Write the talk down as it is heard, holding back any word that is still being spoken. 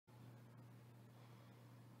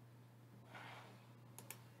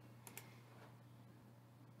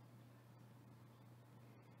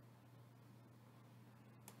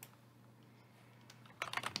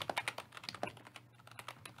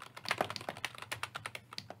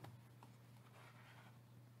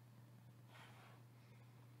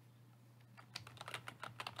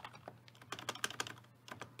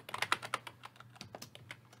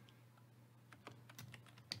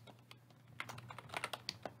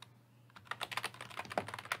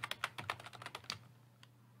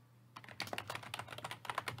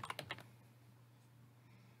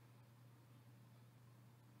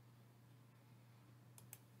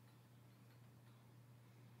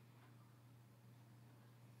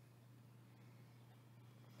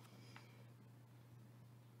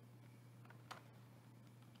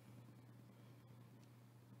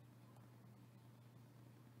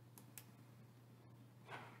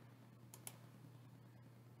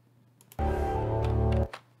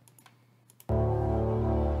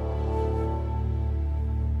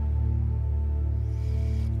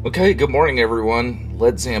Okay, good morning, everyone.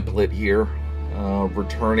 Led Zamplet here,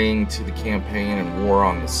 returning to the campaign and War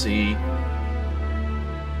on the Sea.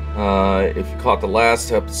 If you caught the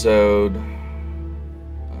last episode,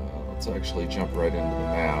 let's actually jump right into the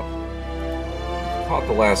map. If you caught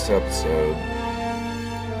the last episode,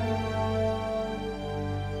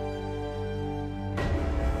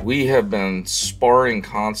 we have been sparring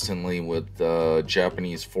constantly with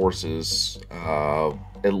Japanese forces,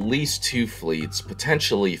 at least 2 fleets,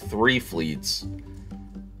 potentially 3 fleets,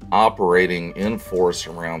 operating in force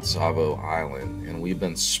around Savo Island, and we've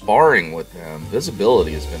been sparring with them.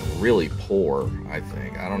 Visibility has been really poor, I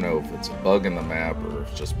think. I don't know if it's a bug in the map or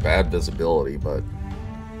it's just bad visibility, but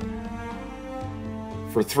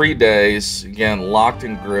for 3 days, again, locked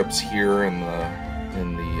in grips here in the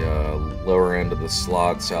lower end of the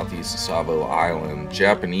slot southeast of Savo Island.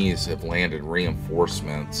 Japanese have landed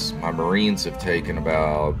reinforcements. My Marines have taken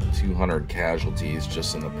about 200 casualties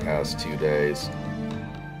just in the past 2 days.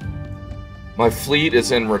 My fleet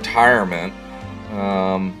is in retirement.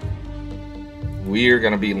 We are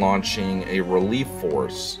going to be launching a relief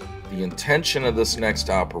force. The intention of this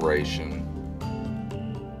next operation,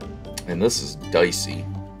 and this is dicey,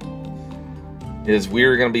 is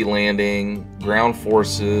we're going to be landing ground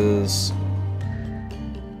forces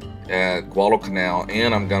at Guadalcanal,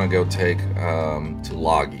 and I'm going to go take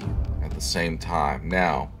Tulagi at the same time.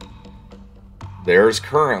 Now, there's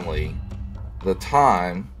currently, the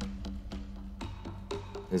time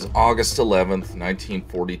is August 11th,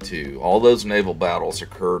 1942. All those naval battles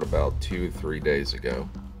occurred about 2 or 3 days ago.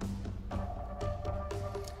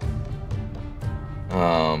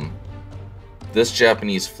 This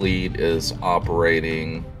Japanese fleet is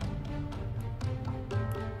operating,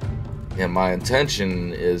 and my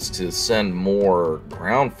intention is to send more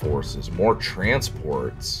ground forces, more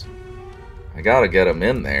transports. I gotta get them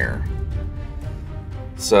in there.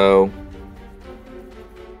 So,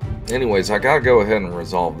 anyways, I gotta go ahead and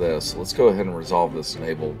resolve this. Let's go ahead and resolve this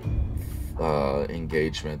naval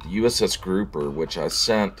engagement. The USS Grouper, which I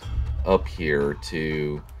sent up here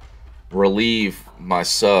to relieve my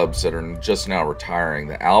subs that are just now retiring.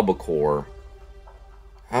 The Albacore.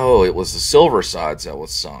 Oh, it was the Silversides that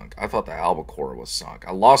was sunk. I thought the Albacore was sunk.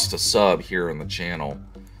 I lost a sub here in the channel.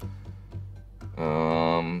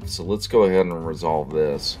 So let's go ahead and resolve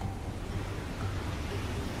this.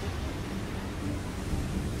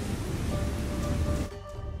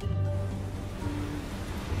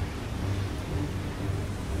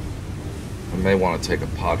 I may want to take a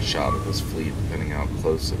pot shot at this fleet, depending how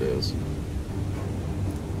close it is.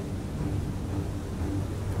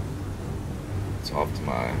 It's off to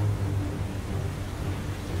my...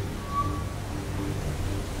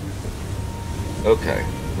 Okay,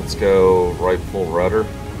 let's go right full rudder.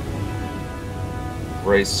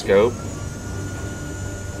 Raise scope.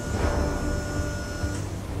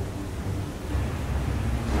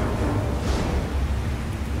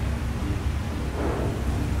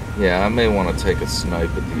 Yeah, I may want to take a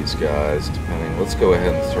snipe at these guys, depending. Let's go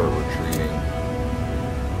ahead and start retreating.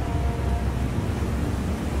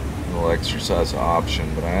 We'll exercise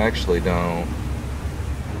option, but I actually don't.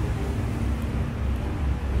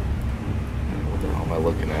 What the hell am I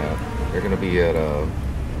looking at? They're going to be at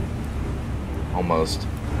almost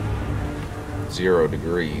 0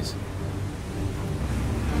 degrees.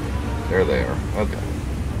 There they are. Okay.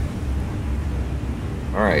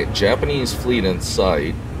 Alright, Japanese fleet in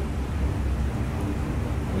sight.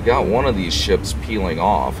 We got one of these ships peeling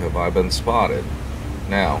off. Have I been spotted?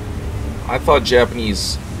 Now, I thought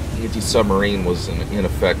Japanese anti-submarine was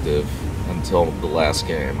ineffective until the last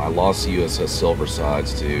game. I lost the USS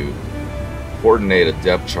Silversides to coordinate a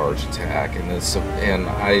depth charge attack, and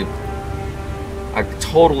I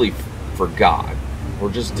totally forgot, or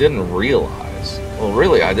just didn't realize. Well,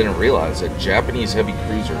 really, I didn't realize that Japanese heavy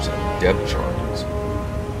cruisers have depth charges.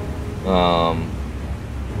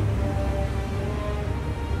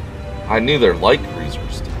 I knew their light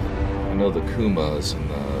cruisers did. I know the Kumas and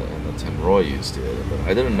the Tenroyus did, but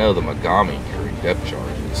I didn't know the Megami carried depth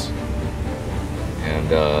charges. And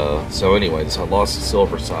so anyways, I lost the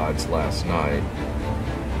Silversides last night.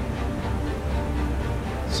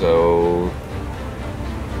 So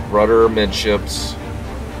rudder midships.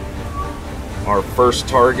 Our first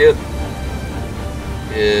target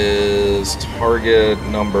is target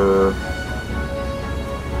number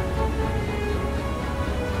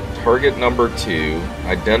 2.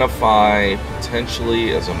 Identify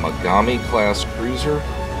potentially as a Megami class cruiser.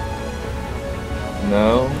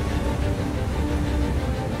 No.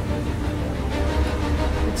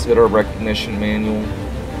 Let's hit our recognition manual.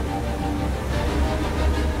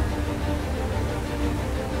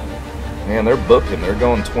 Man, they're booking. They're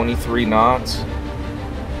going 23 knots.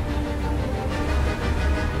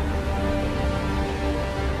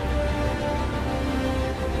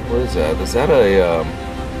 What is that? Is that a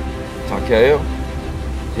Takeo?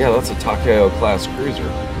 Yeah, that's a Takeo class cruiser.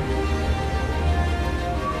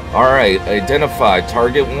 Alright, identified.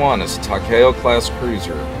 Target 1 is a Takeo class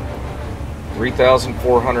cruiser.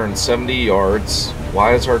 3,470 yards.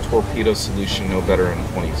 Why is our torpedo solution no better than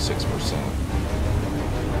 26%?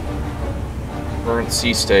 Current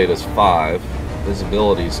sea state is 5.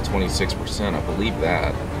 Visibility is 26%. I believe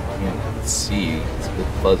that. I can't see. It's a bit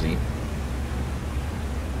fuzzy.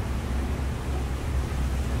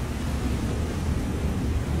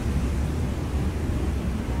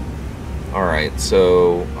 Alright,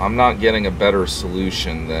 so I'm not getting a better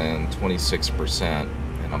solution than 26%,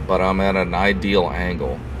 but I'm at an ideal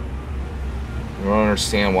angle. I don't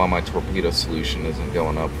understand why my torpedo solution isn't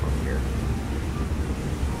going up from here.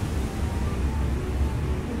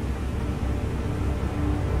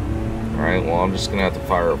 Alright, well, I'm just going to have to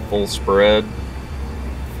fire a full spread,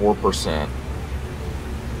 4%.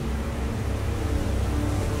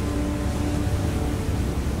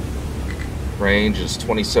 Range is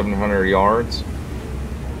 2,700 yards.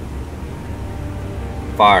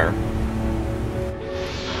 Fire.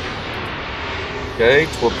 Okay,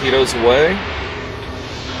 torpedoes away.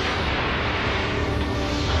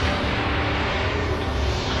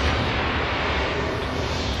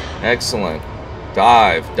 Excellent.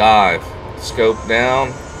 Dive, dive. Scope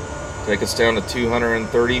down. Take us down to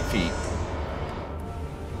 230 feet.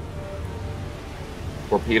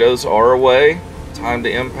 Torpedoes are away. Time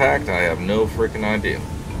to impact, I have no freaking idea.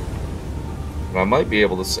 But I might be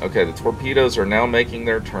able to... Okay, the torpedoes are now making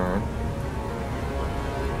their turn.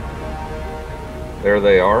 There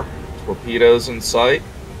they are. Torpedoes in sight.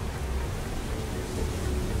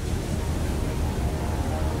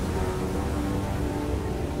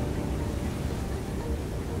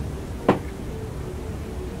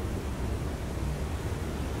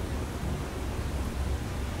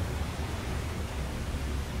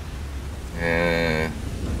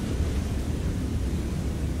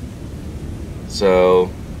 So,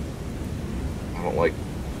 I don't like,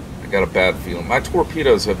 I got a bad feeling. My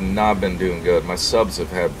torpedoes have not been doing good. My subs have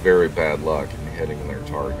had very bad luck in hitting their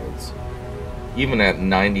targets. Even at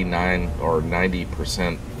 99 or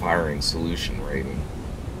 90% firing solution rating.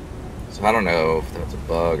 So I don't know if that's a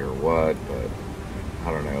bug or what, but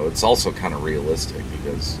I don't know. It's also kind of realistic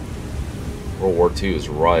because World War II is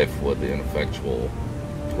rife with the ineffectual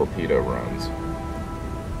torpedo runs.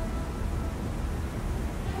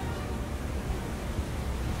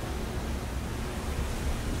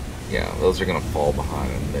 Yeah, those are going to fall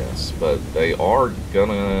behind in this, but they are going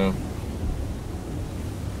to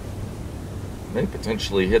may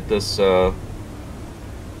potentially hit this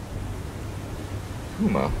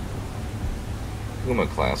Puma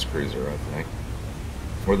class cruiser, I think.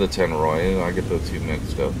 Or the Tenroy. I get those two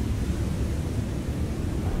mixed up.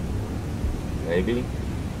 Maybe.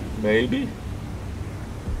 Maybe.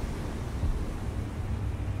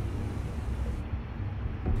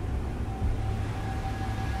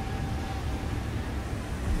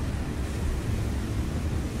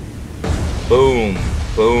 Boom,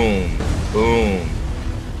 boom, boom,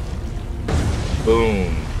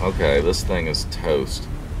 boom. Okay, this thing is toast.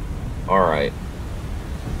 Alright.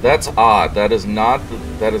 That's odd. That is not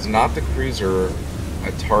the cruiser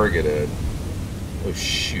I targeted. Oh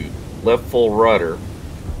shoot. Left full rudder.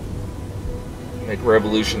 Make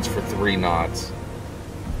revolutions for 3 knots.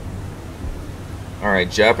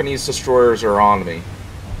 Alright, Japanese destroyers are on me.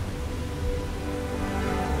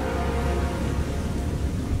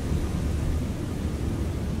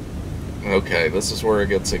 Okay, this is where it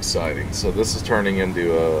gets exciting. So this is turning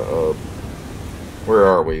into a where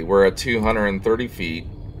are we? We're at 230 feet.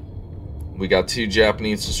 We got 2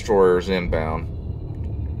 Japanese destroyers inbound.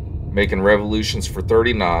 Making revolutions for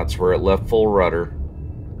 30 knots. We're at left full rudder.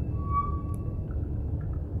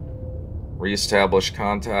 Reestablish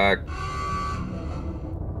contact.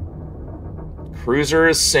 Cruiser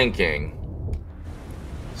is sinking.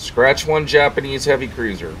 Scratch 1 Japanese heavy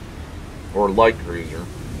cruiser. Or light cruiser.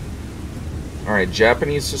 Alright,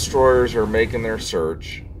 Japanese destroyers are making their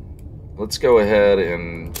search. Let's go ahead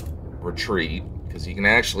and retreat, because you can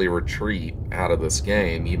actually retreat out of this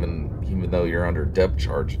game even though you're under depth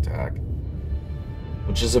charge attack.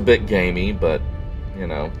 Which is a bit gamey, but, you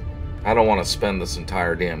know, I don't want to spend this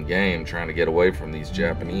entire damn game trying to get away from these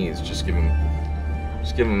Japanese. Just give them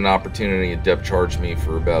an opportunity to depth charge me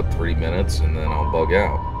for about 3 minutes, and then I'll bug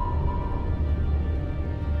out.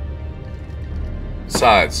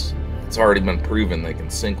 Besides, it's already been proven they can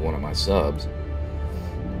sink one of my subs.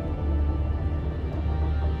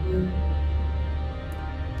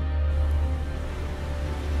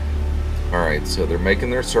 Alright, so they're making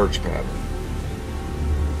their search pattern.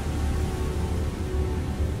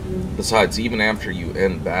 Besides, even after you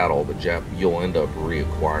end battle, you'll end up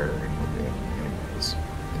reacquiring the enemies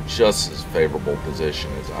in just as favorable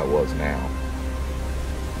position as I was now.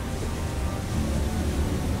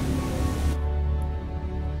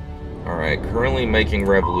 Alright, currently making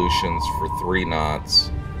revolutions for 3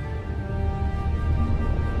 knots.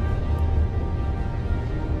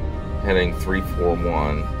 Heading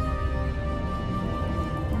 341.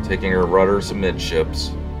 Taking her rudders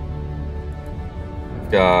amidships.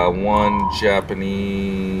 We've got 1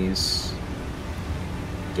 Japanese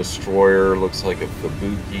destroyer, looks like a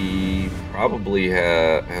Fubuki, probably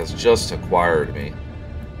has just acquired me.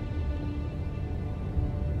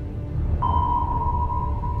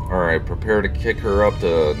 Alright, prepare to kick her up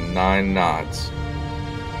to 9 knots.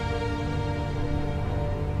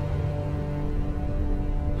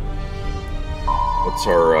 What's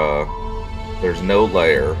our, there's no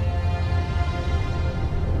layer.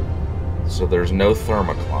 So there's no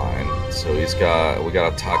thermocline. So we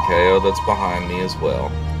got a Takeo that's behind me as well.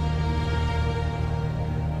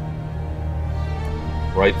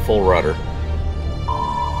 Right full rudder.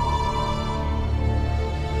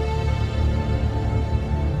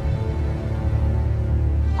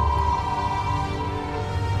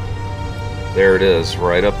 There it is,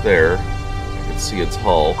 right up there. You can see its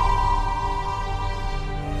hull.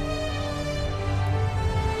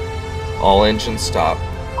 All engines stop.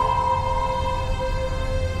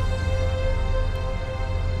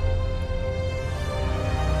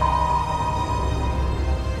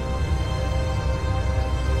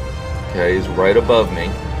 Okay, he's right above me,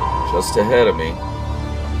 just ahead of me.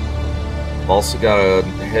 I've also got a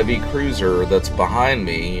heavy cruiser that's behind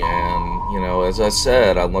me, and, you know, as I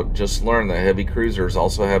said, I just learned that heavy cruisers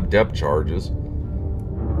also have depth charges.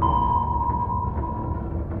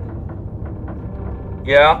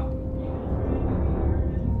 Yeah?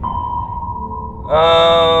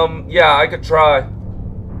 Yeah, I could try.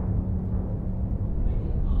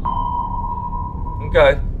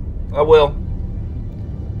 Okay, I will.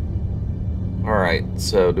 Alright,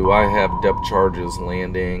 so do I have depth charges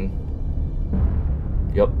landing?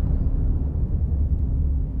 Yep.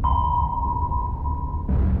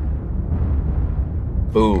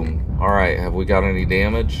 Boom. Alright, have we got any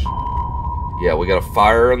damage? Yeah, we got a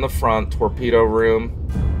fire in the front, torpedo room.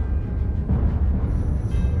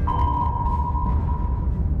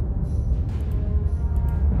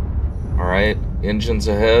 Alright, engines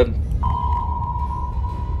ahead.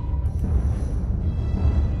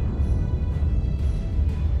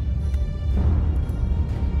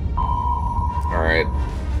 Alright,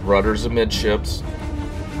 rudders amidships.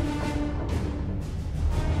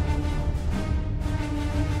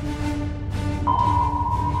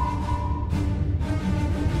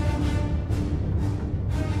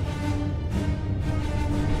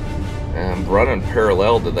 And running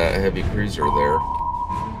parallel to that heavy cruiser there.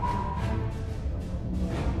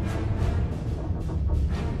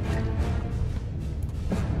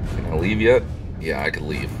 Can I leave yet? Yeah, I could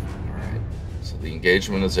leave. Alright, so the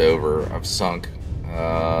engagement is over. I've sunk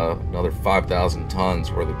another 5,000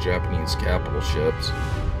 tons worth of Japanese capital ships.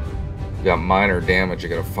 Got minor damage. I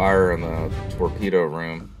got a fire in the torpedo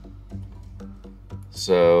room.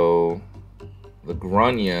 So the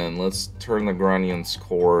Grunion, let's turn the Grunion's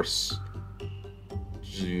course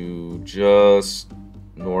to just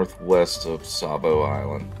northwest of Savo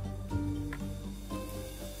Island.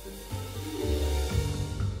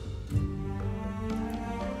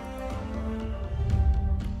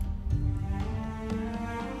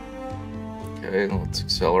 Okay, let's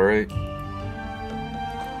accelerate.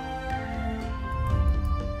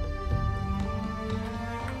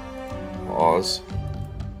 Pause.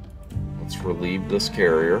 Let's relieve this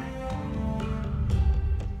carrier.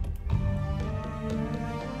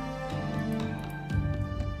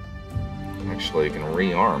 Actually, you can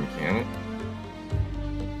rearm, can it?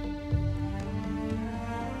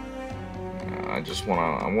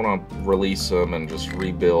 I wanna release them and just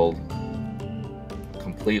rebuild a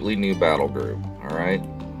completely new battle group. All right.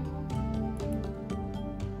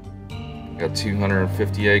 Got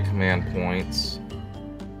 258 command points.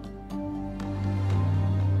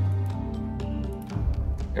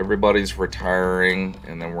 Everybody's retiring,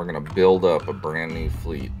 and then we're gonna build up a brand new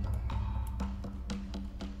fleet.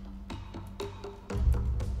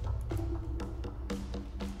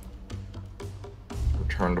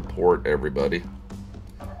 Return to port, everybody.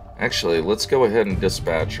 Actually, let's go ahead and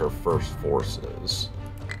dispatch our first forces.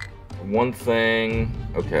 One thing,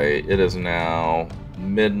 okay, it is now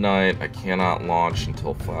midnight. I cannot launch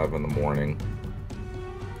until 5 in the morning.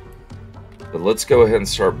 But let's go ahead and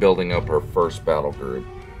start building up our first battle group.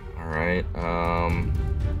 Alright,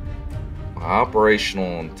 my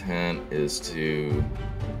operational intent is to...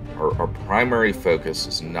 Our primary focus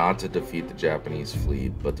is not to defeat the Japanese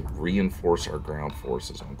fleet, but to reinforce our ground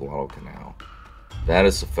forces on Guadalcanal. That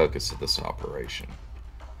is the focus of this operation.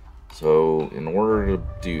 So, in order to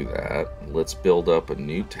do that, let's build up a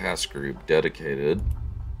new task group dedicated,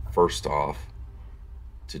 first off,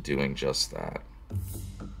 to doing just that.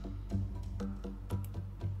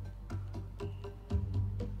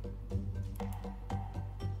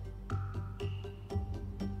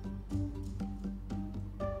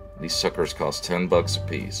 These suckers cost $10 a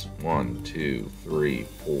piece. 1, 2, 3,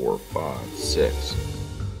 4, 5, 6.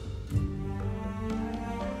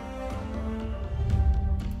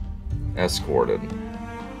 Escorted.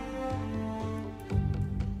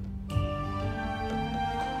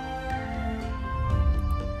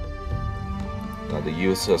 Now the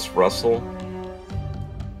USS Russell.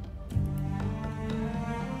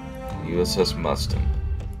 USS Mustin.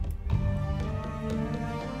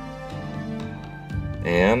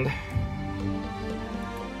 And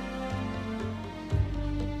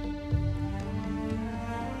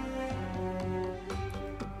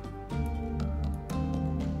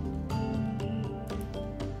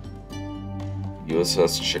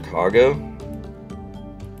USS Chicago,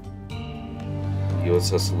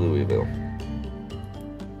 USS Louisville.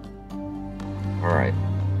 All right.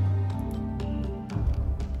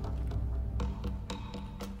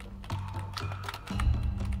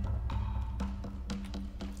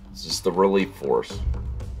 This is the relief force.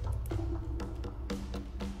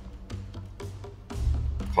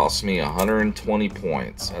 Cost me 120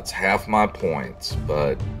 points. That's half my points,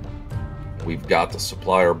 but we've got to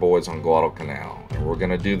supply our boys on Guadalcanal. And we're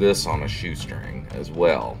going to do this on a shoestring as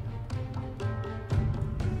well.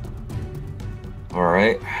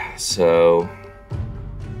 Alright, so...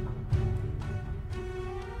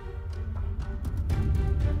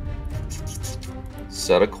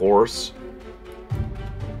 set a course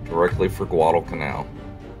directly for Guadalcanal.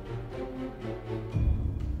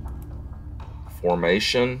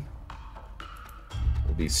 Formation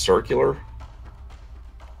will be circular.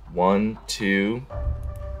 1, 2,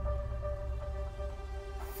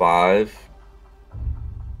 5.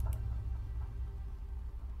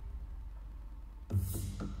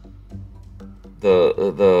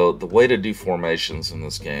 The way to do formations in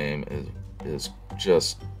this game is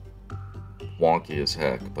just wonky as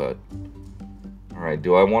heck, but alright,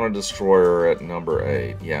 do I want a destroyer at number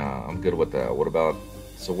 8? Yeah, I'm good with that. What about,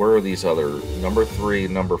 so where are these other, number 3,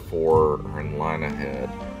 number 4 are in line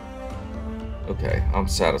ahead. Okay, I'm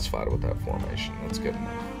satisfied with that formation. That's good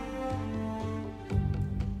enough.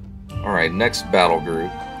 Alright, next battle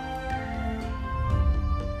group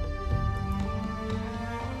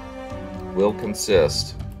will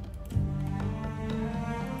consist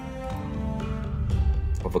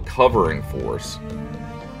of a covering force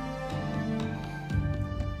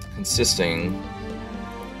consisting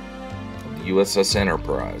of the USS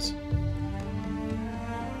Enterprise,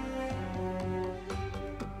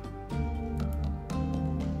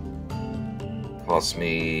 cost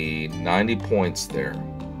me 90 points there.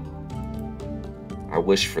 I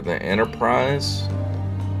wish for the Enterprise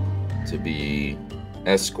to be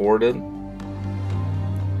escorted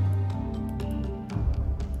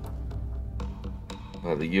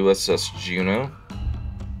by the USS Juno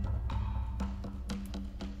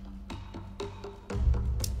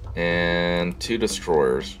and 2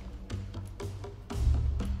 destroyers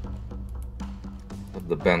of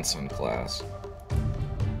the Benson class,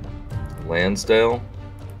 the Lansdale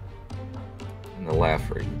and the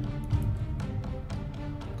Laffrey.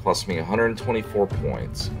 Cost me 124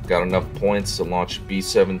 points. I've got enough points to launch a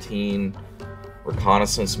B-17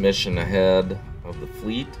 reconnaissance mission ahead of the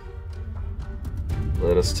fleet.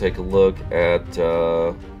 Let us take a look at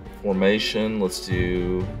formation. Let's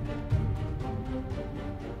do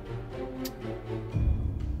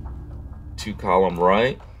 2-column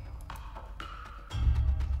right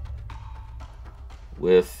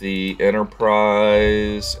with the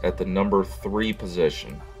Enterprise at the number 3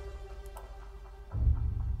 position.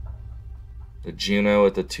 The Juno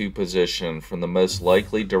at the 2 position from the most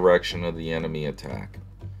likely direction of the enemy attack.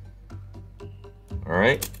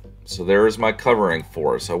 Alright, so there is my covering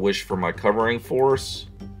force. I wish for my covering force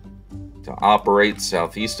to operate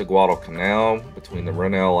southeast of Guadalcanal between the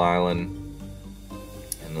Rennell Island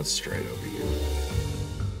and the strait over here,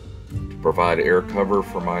 to provide air cover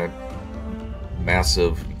for my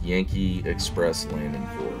massive Yankee Express landing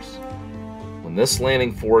force. When this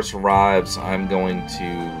landing force arrives, I'm going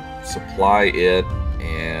to supply it,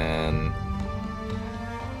 and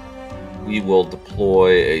we will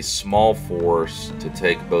deploy a small force to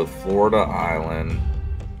take both Florida Island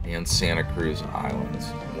and Santa Cruz Islands.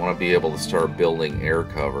 I want to be able to start building air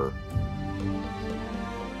cover.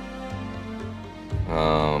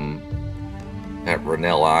 At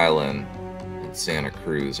Rennell Island and Santa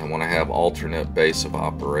Cruz. I want to have alternate base of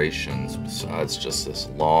operations besides just this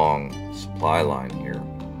long supply line here.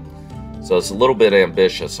 So it's a little bit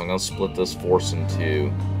ambitious. I'm going to split this force in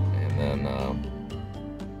two, and then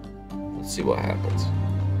let's see what happens.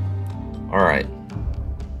 Alright.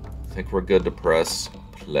 I think we're good to press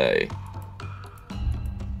play.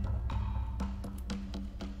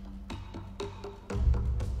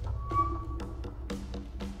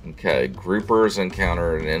 Okay, groupers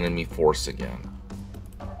encounter an enemy force again,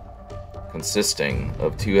 consisting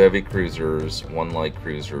of 2 heavy cruisers, 1 light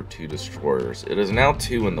cruiser, 2 destroyers. It is now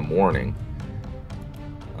 2 in the morning.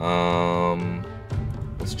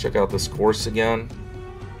 Let's check out this course again.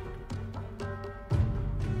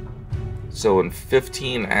 So in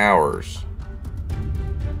 15 hours,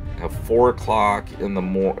 at 4 o'clock in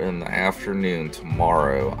the afternoon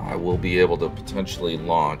tomorrow, I will be able to potentially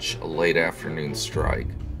launch a late afternoon strike.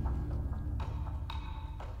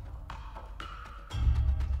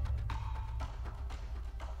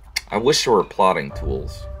 I wish there were plotting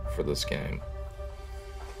tools for this game.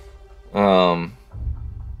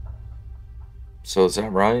 So is that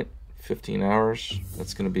right? 15 hours?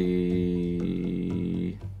 That's going to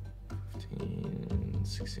be 15,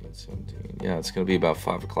 16, 17. Yeah, it's going to be about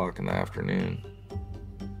 5 o'clock in the afternoon.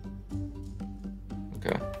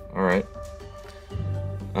 Okay, alright.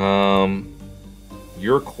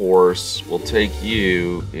 Your course will take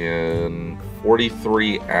you in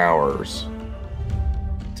 43 hours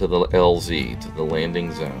to the LZ, to the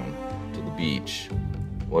landing zone, to the beach,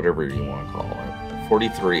 whatever you want to call it.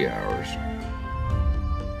 43 hours.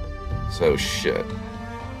 So shit.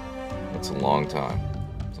 That's a long time.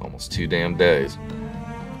 It's almost 2 damn days.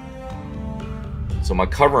 So my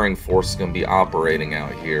covering force is going to be operating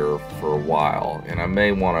out here for a while, and I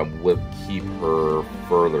may want to keep her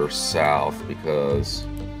further south because,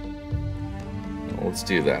 well, let's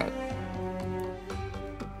do that.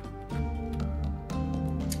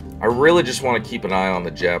 I really just want to keep an eye on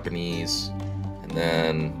the Japanese, and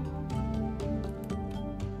then...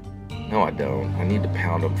 No, I don't. I need to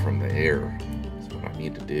pound them from the air. That's what I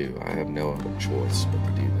need to do. I have no other choice but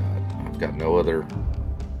to do that. I've got no other...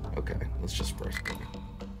 Okay, let's just press play.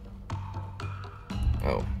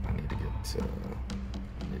 Oh, I need to get...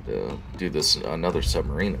 I need to do this another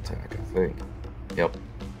submarine attack, I think. Yep.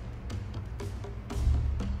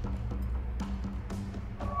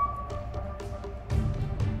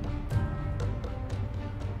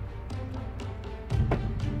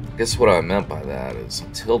 I guess what I meant by that is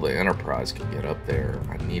until the Enterprise can get up there,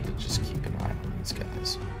 I need to just keep an eye on these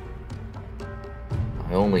guys.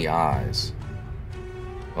 My only eyes.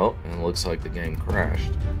 Oh, and it looks like the game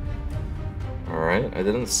crashed. Alright, I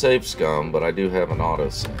didn't save scum, but I do have an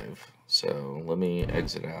autosave. So let me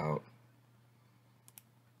exit out.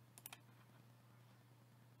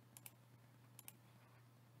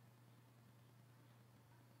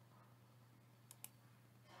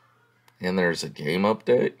 And there's a game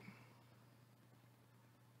update.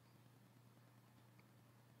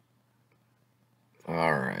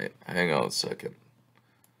 Alright, hang on a second.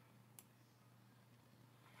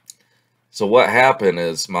 So what happened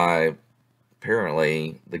is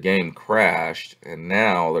apparently the game crashed, and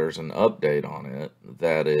now there's an update on it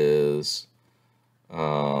that is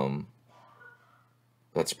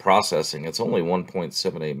that's processing. It's only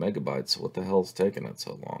 1.78 megabytes, so what the hell's taking it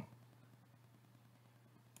so long?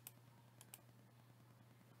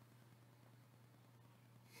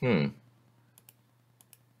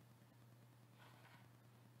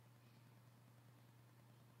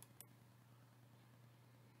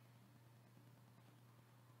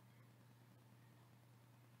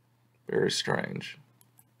 Very strange.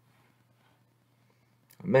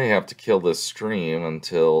 I may have to kill this stream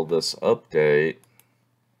until this update.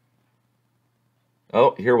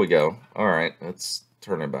 Oh, here we go. Alright, let's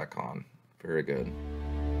turn it back on. Very good.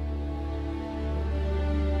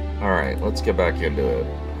 Alright, let's get back into it.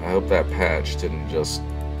 I hope that patch didn't just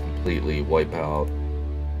completely wipe out.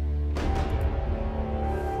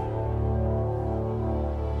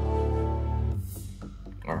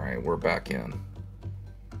 Alright, we're back in.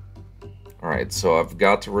 Alright, so I've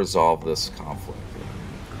got to resolve this conflict.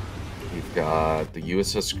 We've got the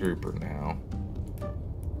USS Grouper now.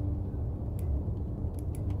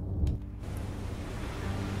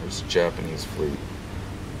 There's the Japanese fleet.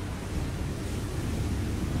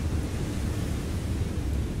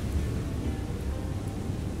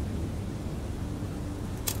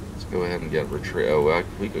 Let's go ahead and get retreat. Oh,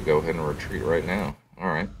 we could go ahead and retreat right now.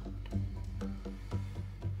 Alright.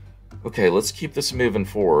 Okay, let's keep this moving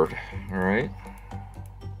forward. Alright.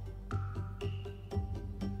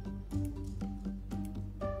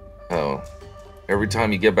 Oh. Every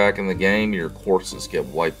time you get back in the game, your courses get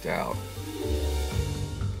wiped out.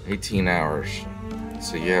 18 hours.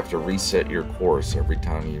 So you have to reset your course every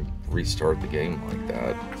time you restart the game like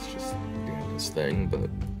that. It's just the damnedest thing, but...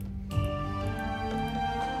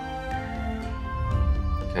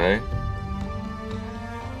 Okay.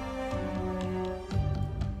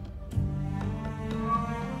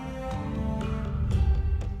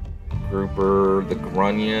 Grouper, the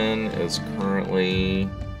Grunion is currently...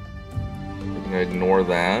 We're going to ignore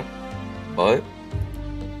that. But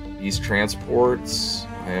these transports,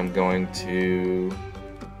 I am going to...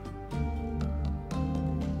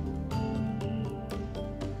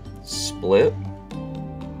 split.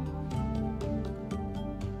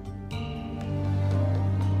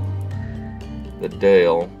 The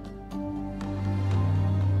Dale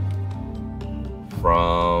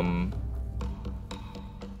from...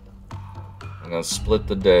 I'm going to split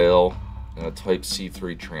the Dale. I'm going to type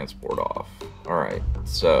C3 transport off. Alright,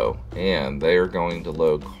 so, and they are going to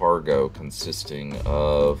load cargo consisting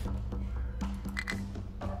of...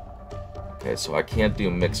 Okay, so I can't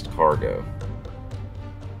do mixed cargo.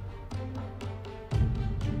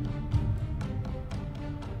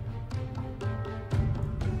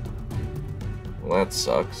 Well, that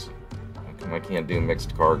sucks. How come I can't do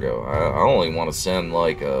mixed cargo? I only want to send,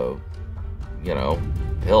 like, a... You know,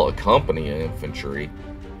 hell, a company of infantry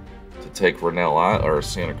to take Renell or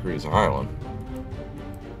Santa Cruz Island.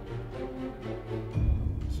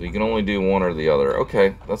 So you can only do one or the other.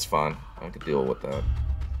 Okay, that's fine. I could deal with that.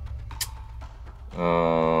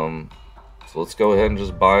 So let's go ahead and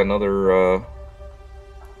just buy another...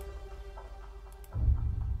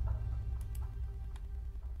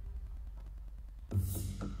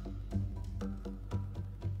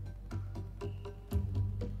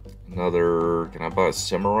 Another... Can I buy a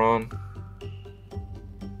Cimarron?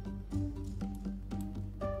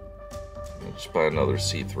 I'll just buy another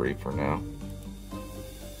C3 for now.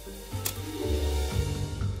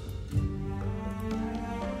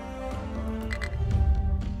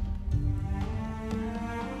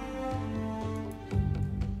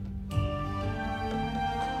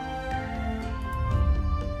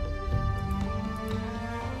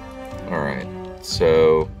 Alright,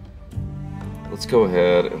 so... Let's go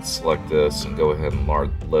ahead and select this and go ahead and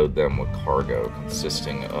load them with cargo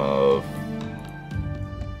consisting of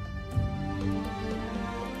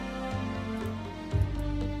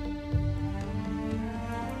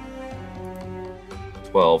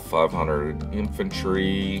 500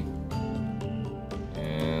 infantry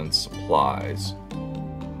and supplies.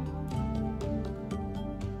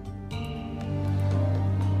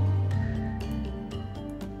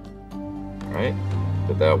 Alright,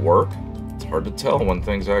 did that work? Hard to tell when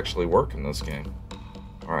things actually work in this game.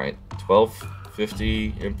 Alright,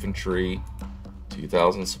 1250 infantry,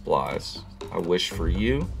 2000 supplies. I wish for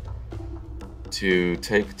you to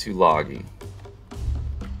take Tulagi.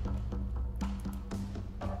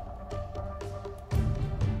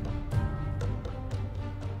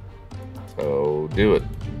 So, do it.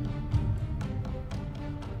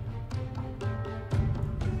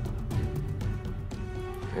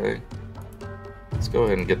 Okay. Let's go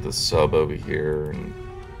ahead and get the sub over here.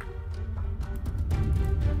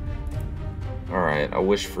 Alright, I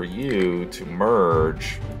wish for you to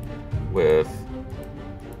merge with...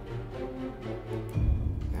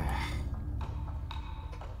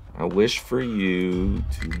 I wish for you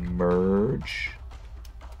to merge...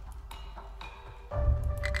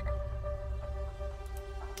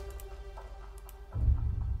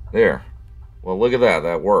 There. Well, look at that.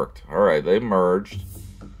 That worked. Alright, they merged.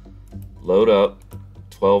 Load up.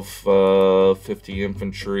 1250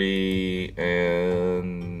 infantry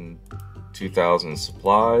and 2000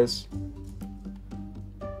 supplies.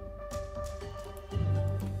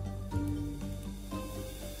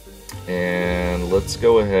 And let's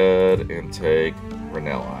go ahead and take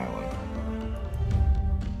Renell Island.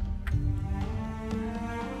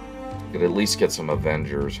 Could at least get some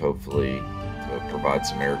Avengers, hopefully, to provide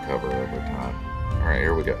some air cover over time. Alright,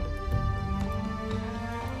 here we go.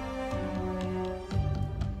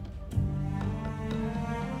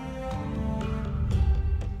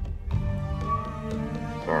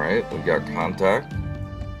 Alright, we got contact.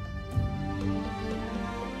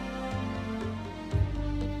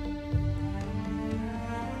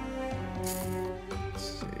 Let's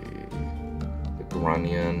see. The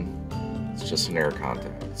Grunion. It's just an air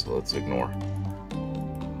contact, so let's ignore.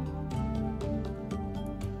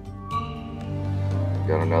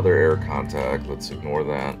 got another air contact. Let's ignore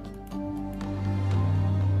that.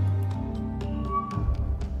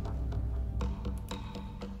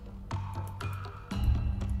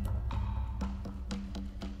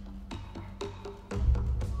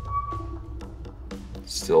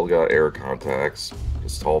 Still got air contacts,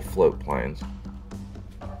 just all float planes.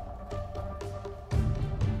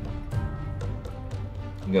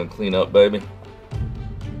 You gonna clean up, baby?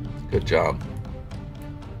 Good job.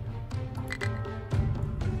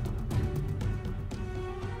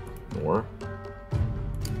 More.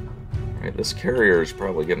 Alright, this carrier is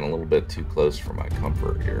probably getting a little bit too close for my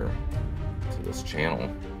comfort here to this channel.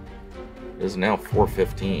 It is now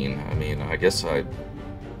 4:15. I mean, I guess I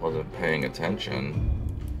wasn't paying attention.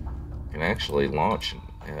 I can actually launch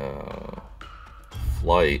a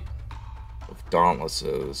flight of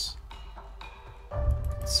Dauntlesses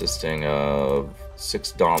consisting of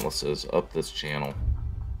 6 Dauntlesses up this channel.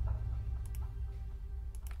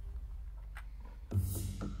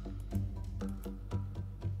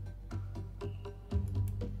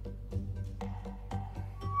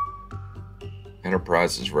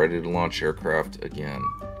 Enterprise is ready to launch aircraft again.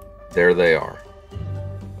 There they are.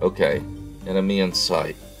 Okay, enemy in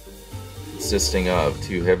sight. Consisting of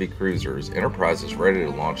 2 heavy cruisers, Enterprise is ready to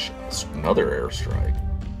launch another airstrike.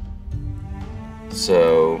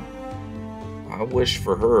 So, I wish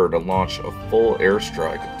for her to launch a full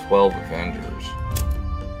airstrike of 12 Avengers.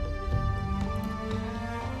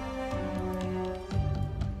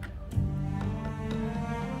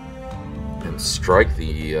 And strike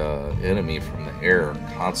the enemy from the air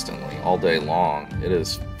constantly, all day long. It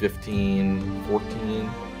is 15:14.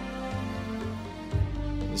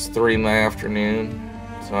 It's 3 in the afternoon,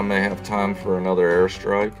 so I may have time for another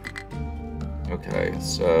airstrike. Okay,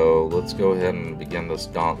 so let's go ahead and begin this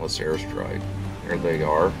Dauntless airstrike. There they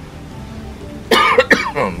are.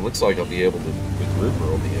 Looks like I'll be able to, the grouper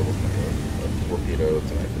will be able to make a torpedo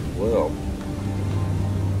attack as well.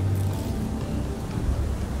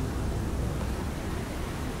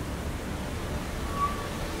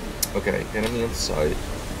 Okay, enemy in sight.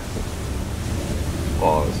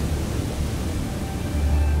 Pause.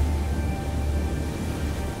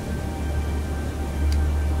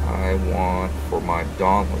 I want for my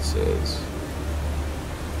Dauntlesses.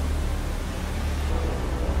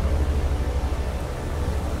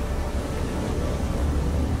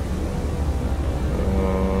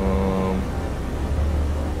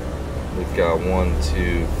 We've got 1,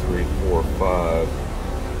 2, 3, 4, 5,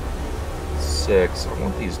 6. I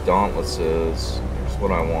want these Dauntlesses. Here's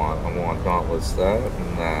what I want. I want Dauntless that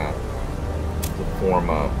and that to form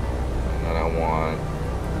up. And then I want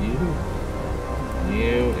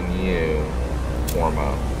you and you form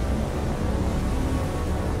up.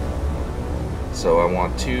 So I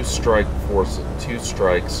want 2 strike forces, 2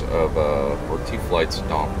 strikes of, or 2 flights of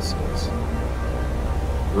Dauntlesses.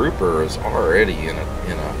 Grouper is already in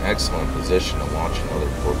an excellent position to launch another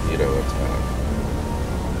torpedo attack.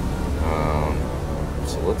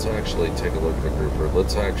 So let's actually take a look at the grouper.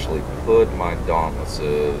 Let's actually put my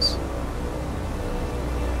Dauntlesses.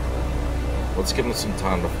 Let's give them some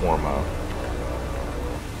time to form up.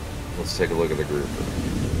 Let's take a look at the grouper.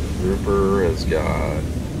 The grouper has got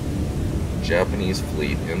Japanese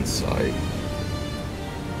fleet in sight.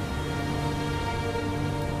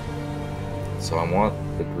 So I want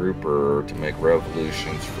the grouper to make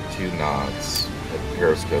revolutions for 2 knots at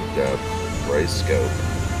periscope depth, ray scope.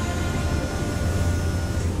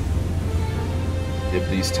 Give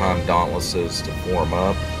these time Dauntlesses to form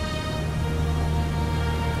up.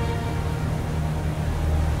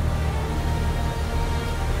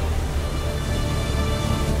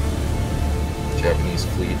 Japanese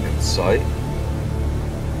fleet in sight.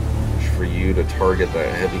 For you to target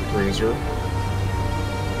that heavy cruiser.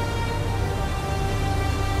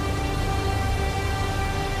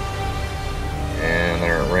 And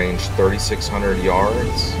they're at range 3,600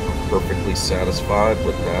 yards. I'm perfectly satisfied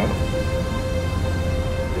with that.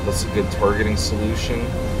 Give us a good targeting solution.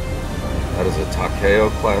 That is a Takeo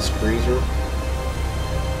class cruiser.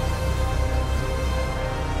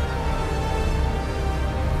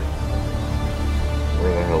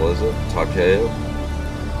 Where the hell is it? Takeo.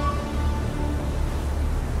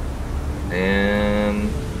 And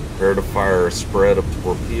prepare to fire a spread of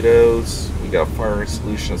torpedoes. We got a firing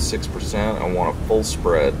solution of 6%. I want a full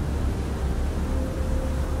spread.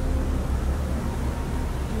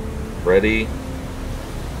 Ready?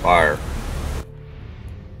 Fire.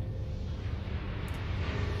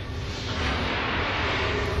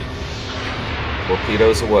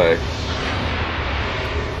 Torpedoes away.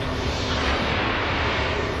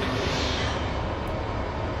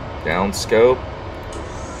 Down scope.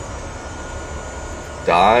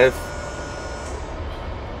 dive.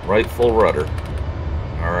 Right full rudder.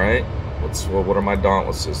 Alright. What are my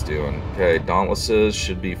Dauntlesses doing? Okay, Dauntlesses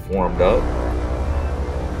should be formed up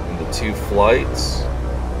into 2 flights.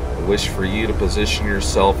 I wish for you to position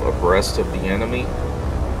yourself abreast of the enemy.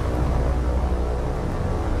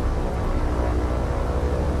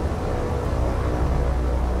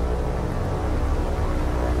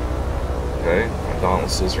 Okay, my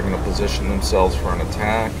Dauntlesses are going to position themselves for an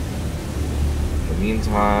attack. In the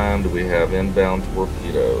meantime, do we have inbound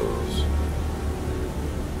torpedoes?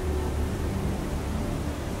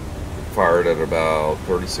 Fired at about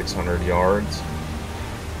 3,600 yards.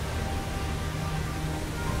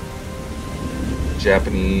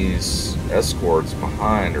 Japanese escorts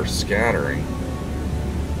behind are scattering.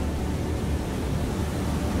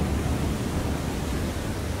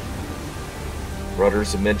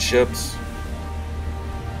 Rudders amidships.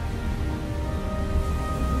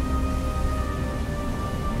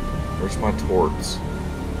 Where's my torps?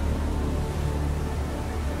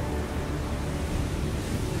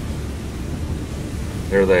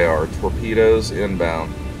 There they are. Torpedoes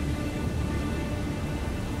inbound.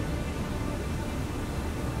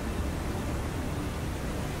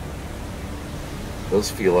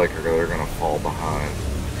 Those feel like they're gonna fall behind.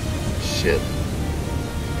 Shit.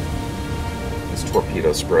 This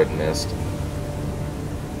torpedo spread missed.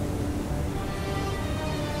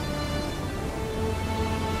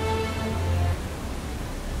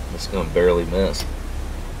 This gun barely missed.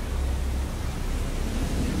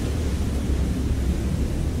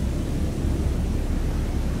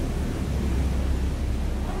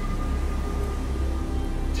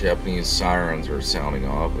 Japanese sirens are sounding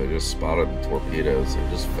off. They just spotted the torpedoes. They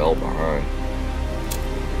just fell behind.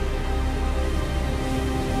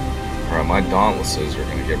 Alright, my Dauntlesses are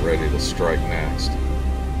going to get ready to strike next.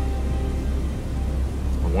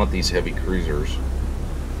 I want these heavy cruisers.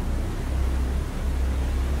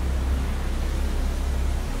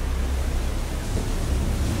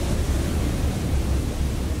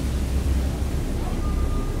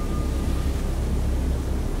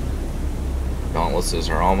 Dauntlesses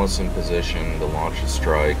are almost in position to launch a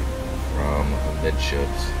strike from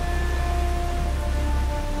amidships.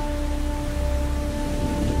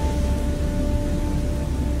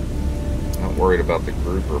 Not worried about the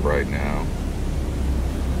grouper right now.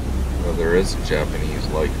 Well, there is a Japanese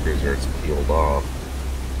light cruiser. It's peeled off.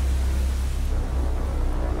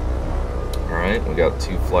 Alright, we got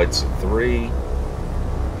 2 flights of 3.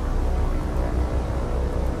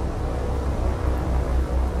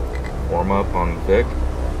 Form up on Vic.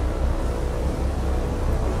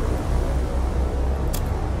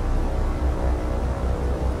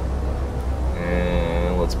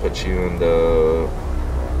 And let's put you into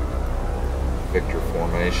Victor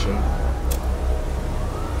formation.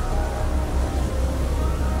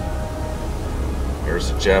 Here's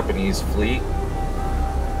a Japanese fleet.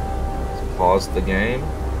 Let's pause the game.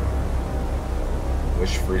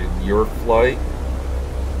 Wish for your flight.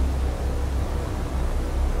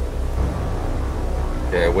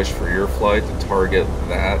 Okay, I wish for your flight to target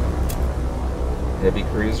that heavy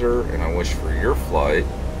cruiser, and I wish for your flight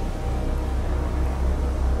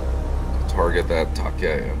to target that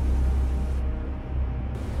Takeo.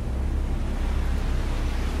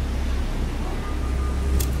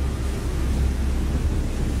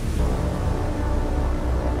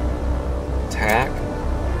 Attack.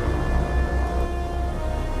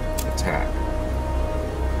 Attack.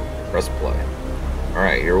 Press play.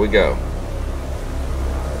 Alright, here we go.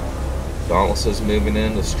 Dauntlesses moving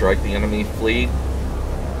in to strike the enemy fleet.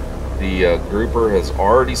 The grouper has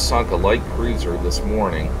already sunk a light cruiser this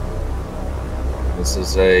morning. This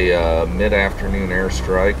is a mid-afternoon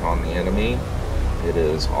airstrike on the enemy. It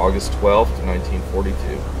is August 12th,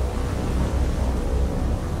 1942.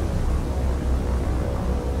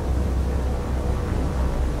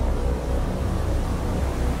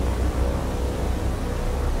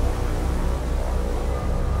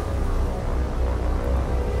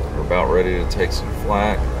 About ready to take some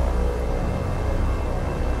flak.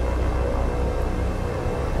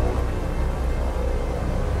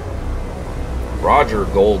 Roger,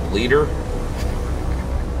 Gold Leader.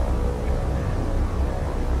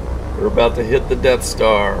 We're about to hit the Death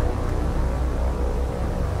Star.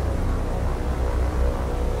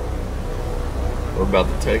 We're about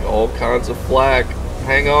to take all kinds of flak.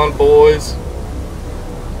 Hang on, boys.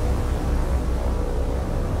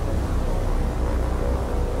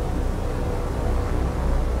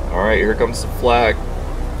 Alright, here comes the flag.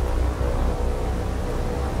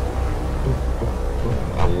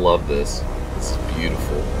 I love this. This is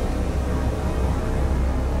beautiful.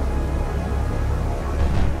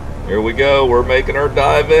 Here we go. We're making our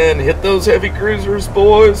dive in. Hit those heavy cruisers,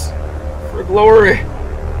 boys. For glory. Hear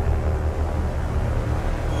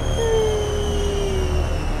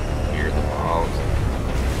the bombs.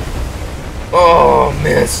 Oh,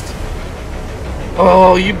 missed.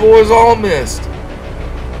 Oh, you boys all missed.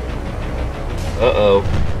 Uh-oh.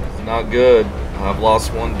 It's not good. I've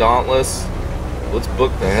lost one Dauntless. Let's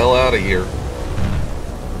book the hell out of here.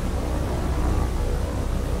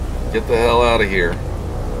 Get the hell out of here.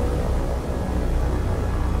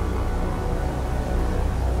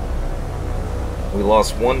 We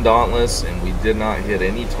lost one Dauntless and we did not hit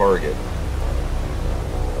any target.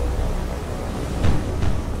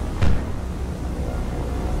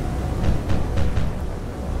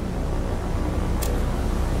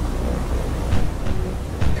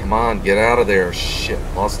 Come on, get out of there. Shit,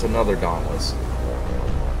 lost another Dauntless.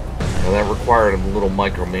 Now that required a little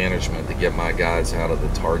micromanagement to get my guys out of the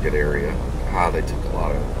target area. They took a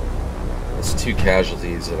lot of... That's 2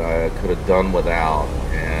 casualties that I could have done without,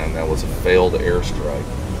 and that was a failed airstrike.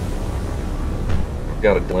 I've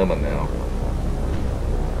got a dilemma now.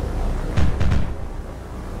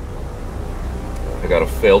 I got a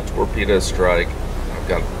failed torpedo strike. I've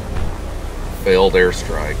got a failed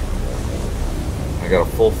airstrike. I got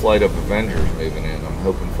a full flight of Avengers moving in. I'm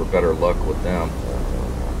hoping for better luck with them.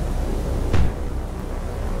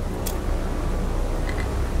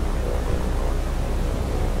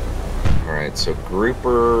 Alright, so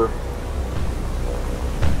Grouper...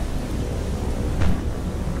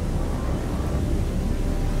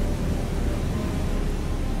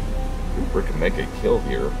 Grouper can make a kill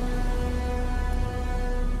here.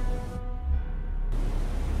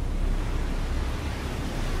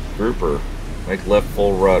 Grouper, make left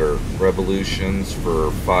full rudder. Revolutions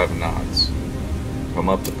for 5 knots. Come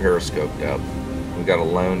up to periscope depth. We got a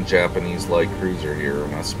lone Japanese light cruiser here,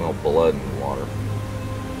 and I smell blood in the water.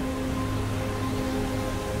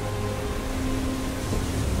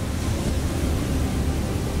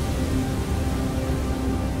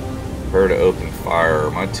 Prepare to open fire.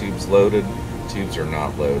 Are my tubes loaded? Tubes are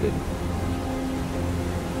not loaded.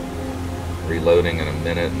 Reloading in 1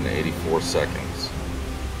 minute and 84 seconds.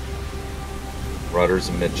 Rudders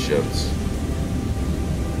and midships.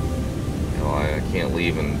 You know, I can't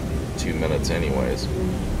leave in 2 minutes anyways.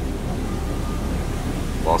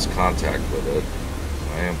 Lost contact with it.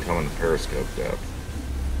 I am coming to periscope depth.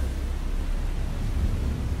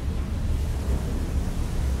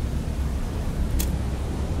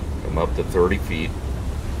 I'm up to 30 feet.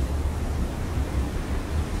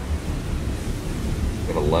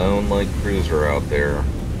 Got a lone light cruiser out there.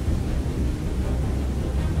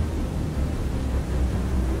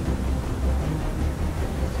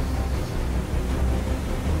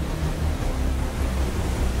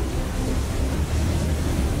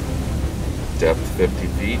 Depth 50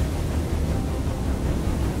 feet.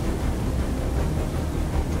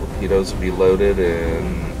 Torpedoes will be loaded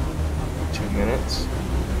in 2 minutes.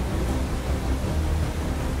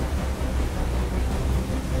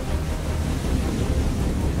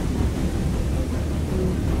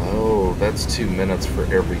 Oh, that's 2 minutes for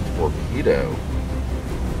every torpedo.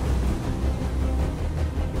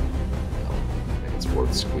 I think it's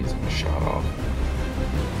worth squeezing a shot off.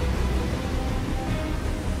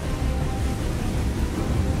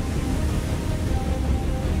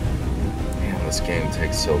 This game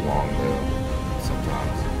takes so long though,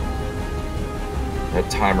 sometimes. That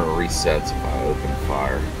timer resets if I open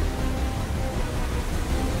fire.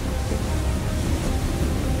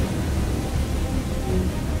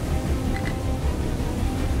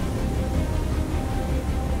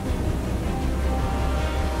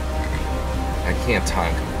 I can't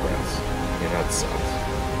time compress. I mean, that sucks.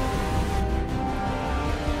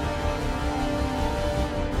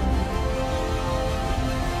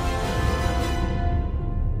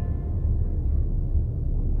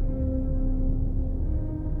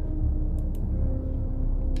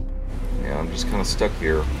 I'm just kind of stuck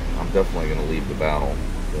here. I'm definitely going to leave the battle,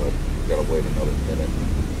 but we've got to wait another minute,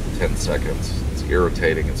 10 seconds. It's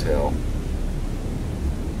irritating as hell.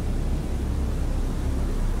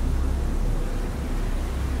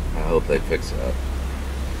 I hope they fix that.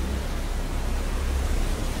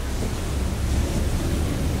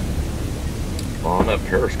 Well, I'm at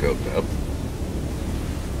periscope depth.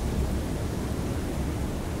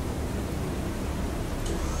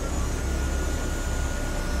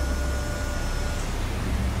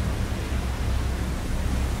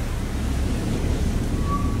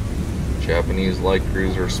 Japanese light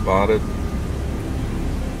cruiser spotted.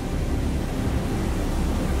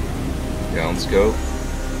 Downscope.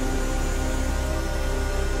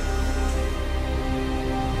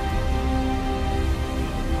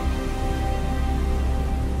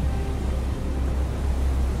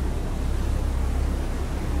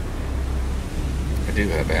 I do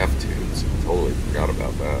have aptitudes. I totally forgot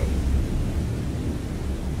about that.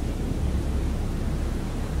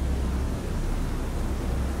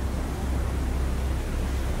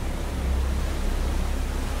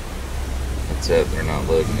 That's it. They're not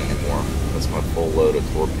loading anymore. That's my full load of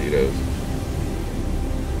torpedoes.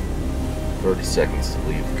 30 seconds to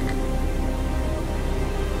leave.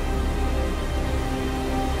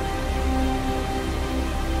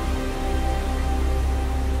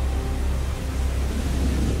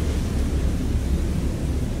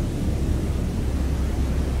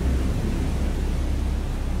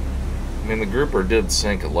 I mean, the grouper did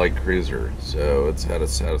sink a light cruiser, so it's had a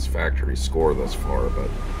satisfactory score thus far, but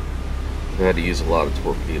they had to use a lot of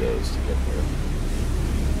torpedoes to get there.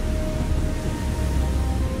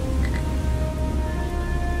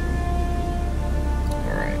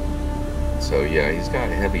 Alright. So yeah, he's got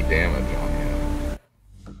heavy damage on him.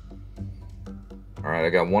 Alright, I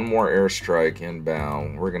got one more airstrike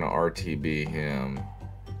inbound. We're going to RTB him.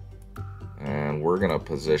 And we're going to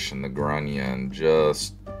position the Grunion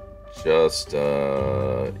just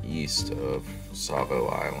east of Savo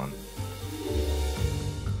Island.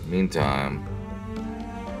 Meantime,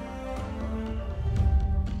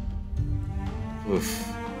 oof,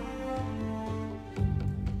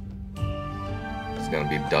 it's gonna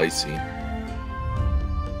be dicey,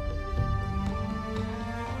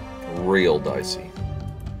 real dicey.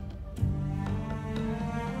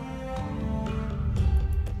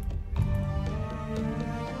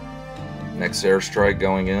 Next airstrike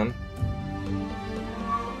going in.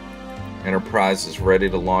 Enterprise is ready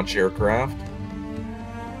to launch aircraft.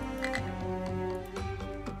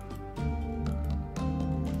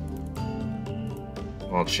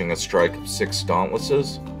 Launching a strike of 6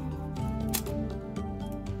 Dauntlesses.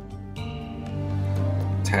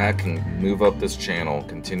 Attack and move up this channel.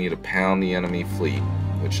 Continue to pound the enemy fleet,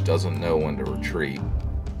 which doesn't know when to retreat.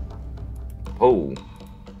 Oh.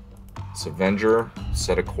 It's Avenger.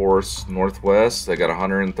 Set a course northwest. They got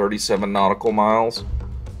 137 nautical miles.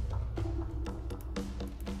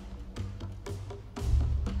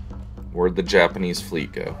 Where'd the Japanese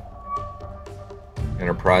fleet go?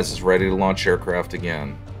 Enterprise is ready to launch aircraft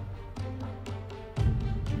again.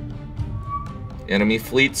 Enemy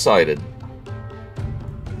fleet sighted.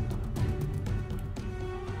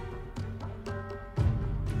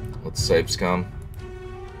 Let's safe scum.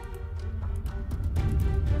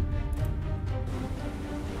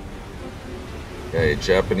 Okay,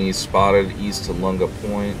 Japanese spotted east of Lunga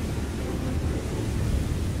Point.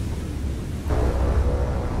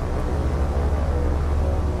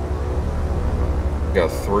 Got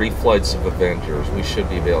 3 flights of Avengers. We should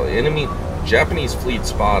be able. Enemy Japanese fleet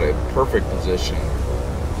spotted. Perfect position.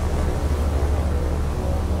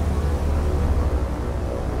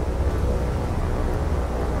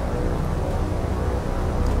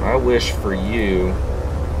 I wish for you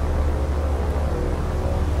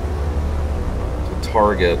to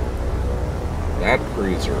target that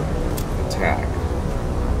cruiser. Attack.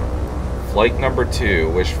 Flight number 2.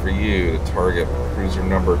 Wish for you to target cruiser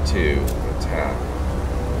number 2. Attack.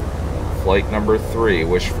 Flight number 3,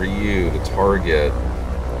 wish for you to target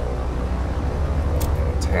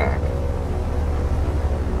and attack.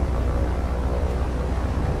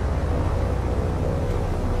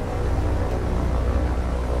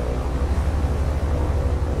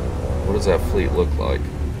 What does that fleet look like?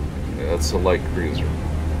 Okay, that's a light cruiser.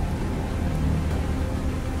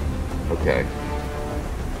 Okay.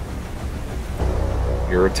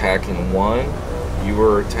 You're attacking 1, you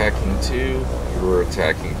are attacking 2, you are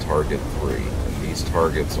attacking target 3. And these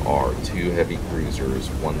targets are 2 heavy cruisers,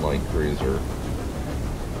 1 light cruiser.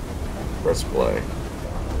 Press play.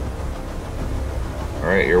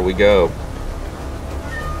 Alright, here we go.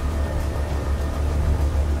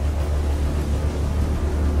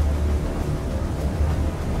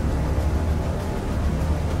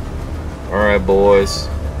 Alright, boys.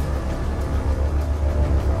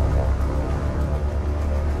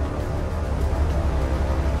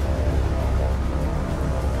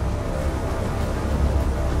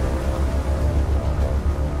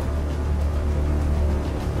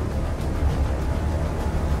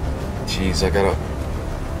 Jeez, I got a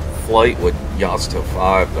flight with Yasto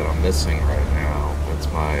 5 that I'm missing right now. That's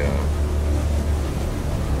my,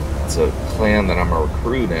 it's a clan that I'm a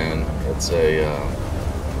recruit in. It's a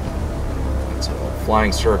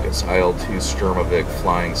flying circus, IL-2 Sturmovik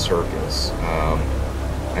flying circus. I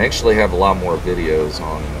actually have a lot more videos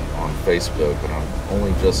on Facebook, but I'm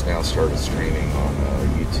only just now started streaming on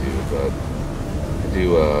YouTube. But I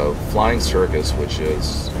do a flying circus, which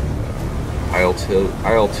is IL-2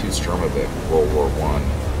 Sturmovik World War I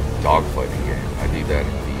dogfighting game. I do that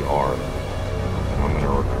in VR.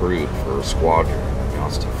 recruit for a squadron in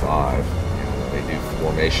Asti 5. They do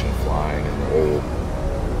formation flying in the old,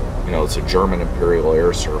 it's a German Imperial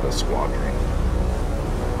Air Service squadron.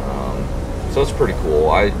 So it's pretty cool.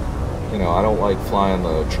 I don't like flying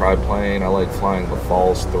the triplane. I like flying the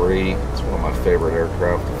Falls 3. It's one of my favorite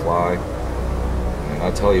aircraft to fly. And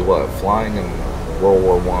I tell you what, flying in World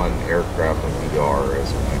War I aircraft in VR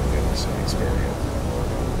is a magnificent experience.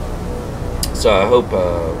 So I hope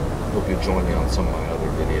you join me on some of my other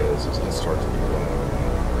videos as I start to do that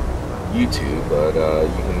on YouTube. But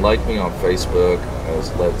you can like me on Facebook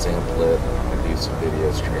as Led Zamplit. I do some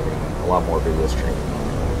video streaming, a lot more video streaming on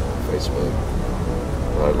Facebook.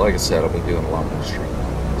 But like I said, I'll be doing a lot more streaming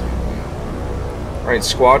on YouTube now. Alright,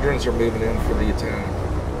 squadrons are moving in for the attack.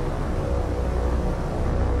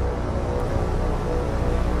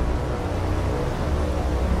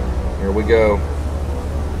 Here we go.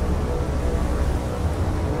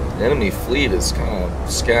 The enemy fleet is kind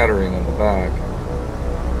of scattering in the back.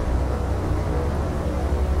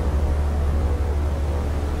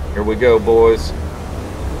 Here we go, boys.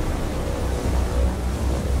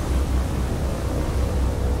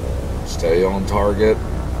 Stay on target.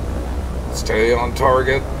 Stay on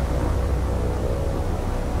target.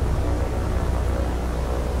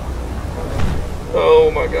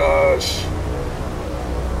 Oh my gosh.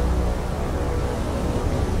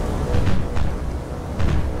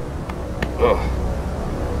 Ugh.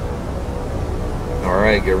 All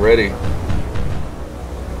right, get ready.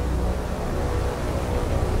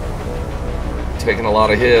 Taking a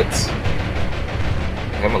lot of hits.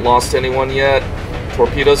 Haven't lost anyone yet.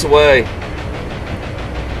 Torpedoes away.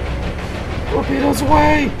 Torpedoes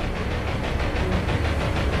away.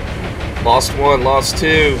 Lost one, lost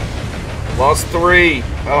two, lost three.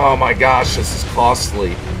 Oh my gosh, this is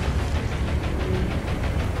costly.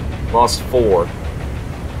 Lost four.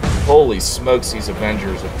 Holy smokes, these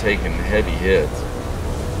Avengers have taken heavy hits.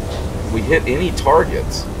 We hit any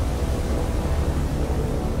targets.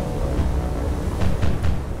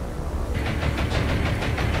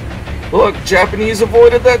 Look, Japanese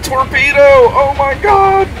avoided that torpedo! Oh my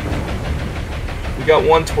god! We got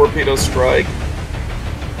one torpedo strike.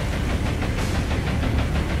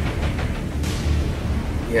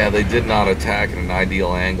 Yeah, they did not attack at an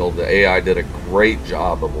ideal angle. The AI did a great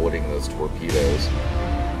job avoiding those torpedoes.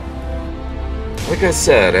 Like I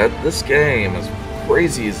said, this game, as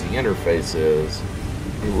crazy as the interface is,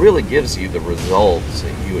 it really gives you the results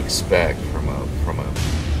that you expect from a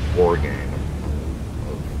war game.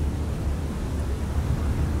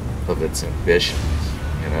 Of its ambitions,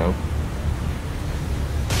 you know?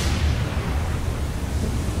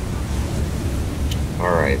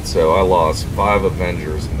 Alright, so I lost 5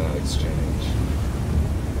 Avengers in that exchange.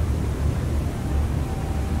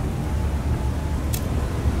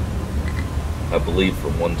 I believe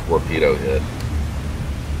from one torpedo hit.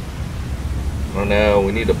 I don't know,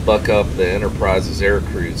 we need to buck up the Enterprise's air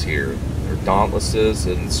crews here. Their Dauntlesses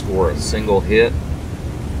didn't score a single hit.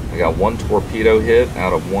 I got one torpedo hit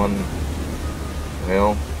out of one.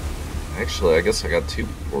 Well, actually, I guess I got 2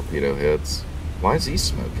 torpedo hits. Why is he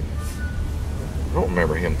smoking? I don't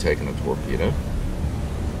remember him taking a torpedo.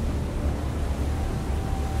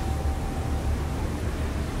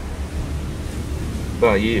 What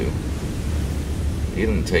about you? He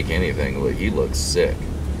didn't take anything. Look, he looks sick.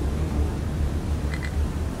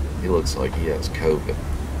 He looks like he has COVID.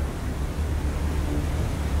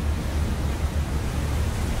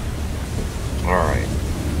 Alright,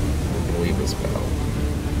 we can leave this battle.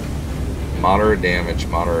 Moderate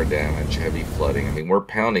damage, heavy flooding. I mean, we're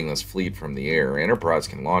pounding this fleet from the air. Enterprise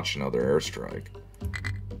can launch another airstrike.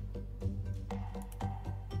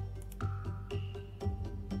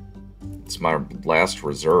 It's my last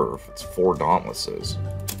reserve. It's 4 Dauntlesses.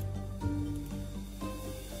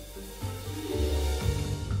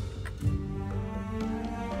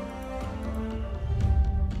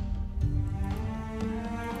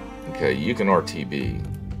 Okay, you can RTB.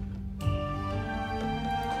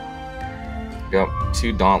 Got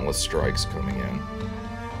 2 Dauntless strikes coming in.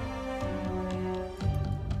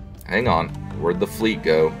 Hang on. Where'd the fleet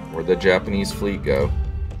go? Where'd the Japanese fleet go?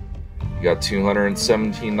 You got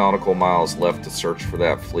 217 nautical miles left to search for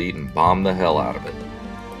that fleet and bomb the hell out of it.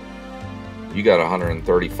 You got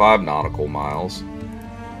 135 nautical miles.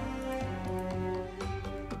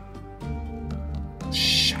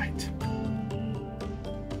 Shite.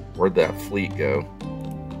 Where'd that fleet go?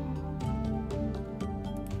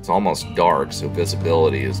 It's almost dark, so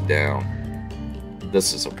visibility is down.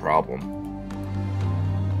 This is a problem.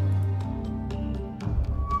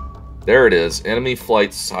 There it is. Enemy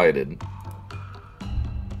flight sighted.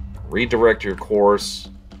 Redirect your course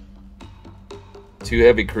 2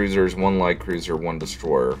 heavy cruisers, 1 light cruiser, 1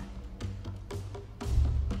 destroyer.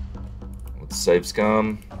 Let's save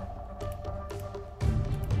scum.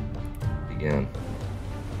 Begin.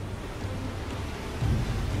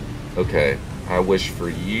 Okay, I wish for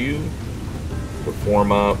you to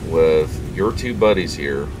form up with your 2 buddies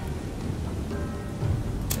here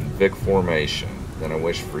in Vic formation. Then I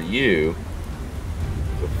wish for you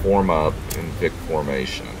to form up in Vic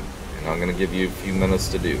formation. And I'm going to give you a few minutes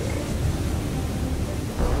to do that.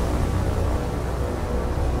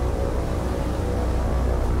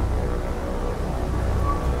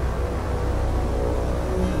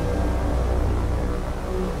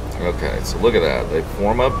 Okay, so look at that. They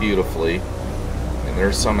form up beautifully. And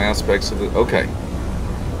there's some aspects of the... Okay.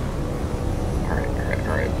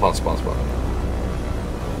 Alright. Pause.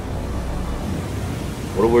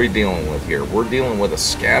 What are we dealing with here? We're dealing with a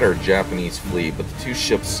scattered Japanese fleet, but the 2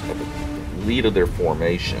 ships at the lead of their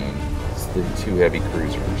formation is the 2 heavy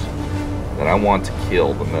cruisers that I want to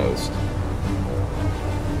kill the most.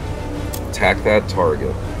 Attack that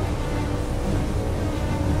target.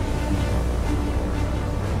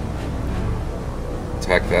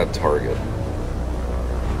 Attack that target.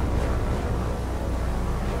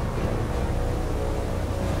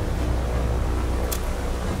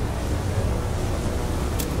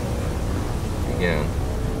 Again.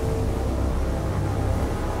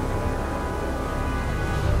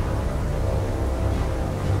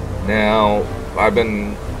 Now, I've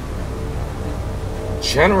been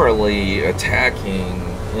generally attacking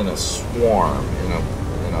in a swarm, in a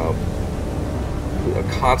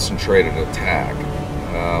concentrated attack.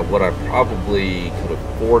 What I probably could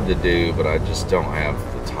afford to do, but I just don't have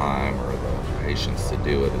the time or the patience to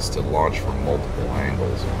do it, is to launch from multiple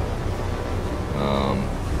angles.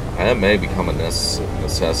 That may become a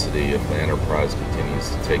necessity if the Enterprise continues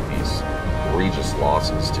to take these egregious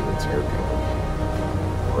losses to its air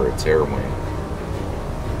cover, or its air wing.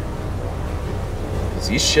 Because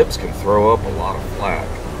these ships can throw up a lot of flak.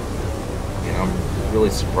 You know, I'm really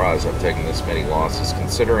surprised I've taken this many losses,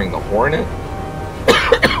 considering the Hornet,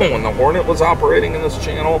 when the Hornet was operating in this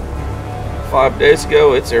channel 5 days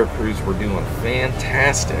ago, its air crews were doing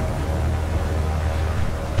fantastic.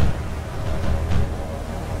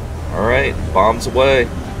 Alright, bombs away.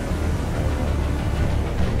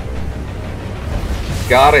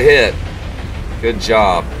 Got a hit. Good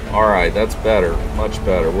job. Alright, that's better. Much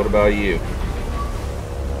better. What about you?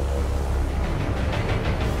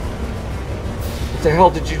 What the hell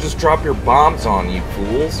did you just drop your bombs on, you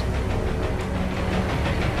fools?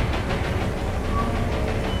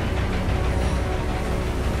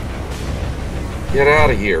 Get out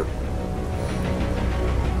of here.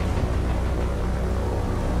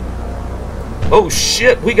 Oh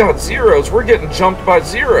shit, we got zeros. We're getting jumped by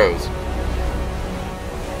zeros.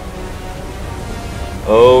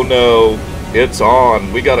 Oh no, it's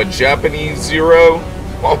on. We got a Japanese zero.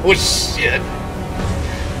 Oh shit.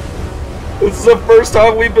 This is the first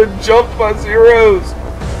time we've been jumped by zeros.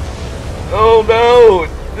 Oh no,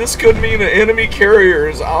 this could mean an enemy carrier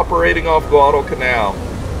is operating off Guadalcanal.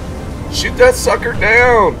 Shoot that sucker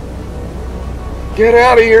down. Get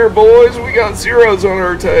out of here, boys. We got zeros on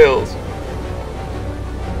our tails.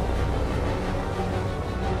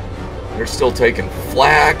 They're still taking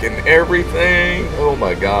flak and everything. Oh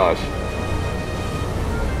my gosh.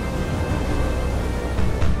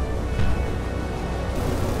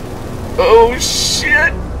 Oh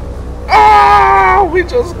shit. Ah, we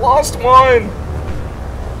just lost one.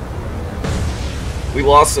 We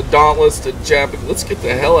lost the Dauntless to Japan. Let's get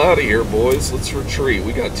the hell out of here, boys. Let's retreat.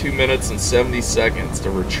 We got 2 minutes and 70 seconds to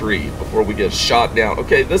retreat before we get shot down.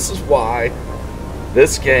 Okay, this is why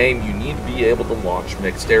this game you need to be able to launch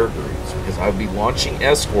mixed air groups, because I would be launching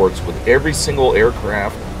escorts with every single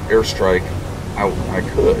aircraft airstrike I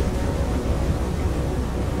could.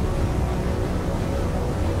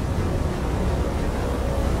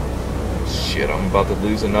 Shit, I'm about to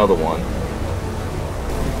lose another one.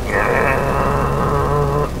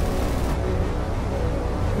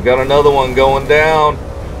 We got another one going down.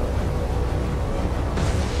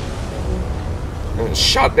 And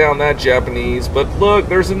shot down that Japanese, but look,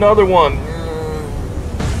 there's another one.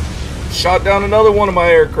 Shot down another one of my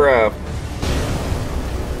aircraft.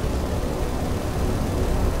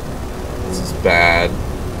 This is bad.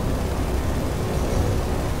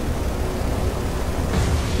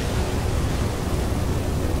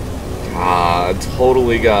 God,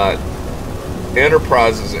 totally got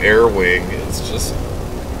Enterprise's air wing. It's just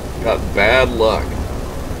got bad luck.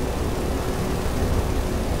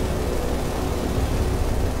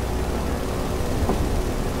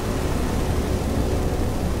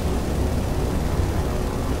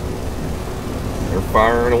 They're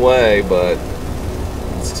firing away, but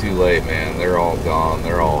it's too late, man. They're all gone.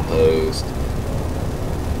 They're all hosed.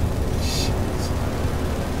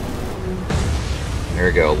 There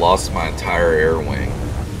we go. Lost my entire air wing.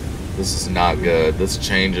 This is not good. This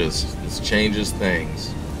changes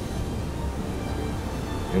things.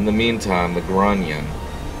 In the meantime, the Grunion.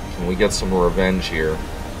 Can we get some revenge here?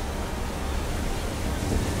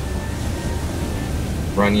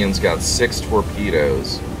 Grunion's got 6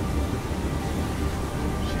 torpedoes.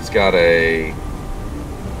 She's got a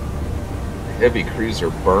heavy cruiser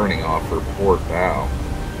burning off her port bow.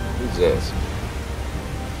 Who's this?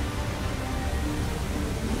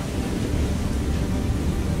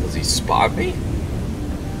 Does he spot me?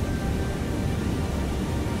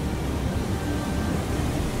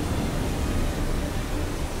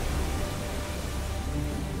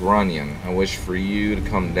 Grunion, I wish for you to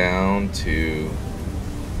come down to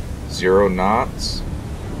 0 knots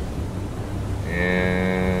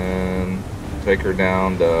and take her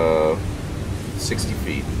down to 60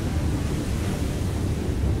 feet.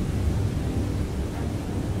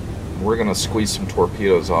 We're gonna squeeze some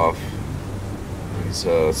torpedoes off these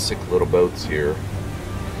sick little boats here.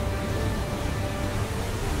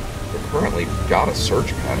 They've currently got a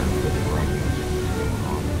search pattern for the Grunion.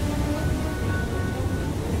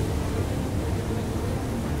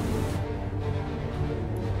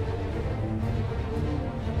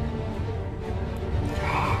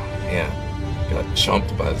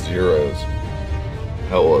 Chumped by zeros.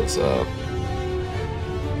 That was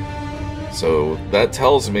so that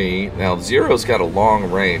tells me now zero's got a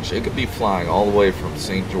long range. It could be flying all the way from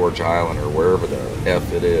St. George Island or wherever the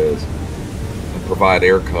F it is and provide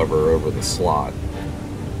air cover over the slot.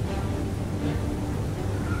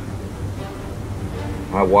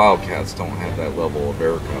 My Wildcats don't have that level of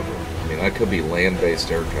air cover. I mean, that could be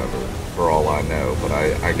land-based air cover for all I know, but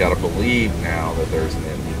I gotta believe now that there's an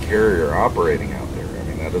enemy carrier operating out there. I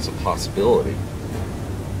mean, that is a possibility.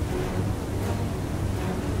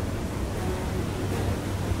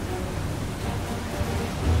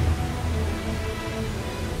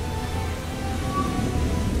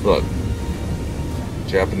 Look,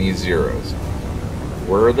 Japanese zeros.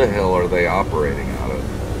 Where the hell are they operating out of?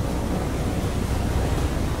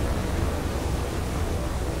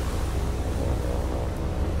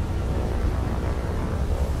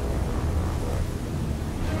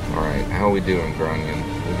 How are we doing, Grunion?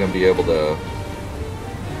 We're gonna be able to...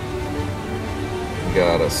 We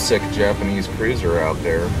got a sick Japanese cruiser out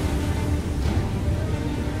there.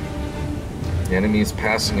 The enemy's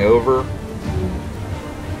passing over.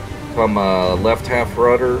 Come left half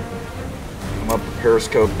rudder. Come up to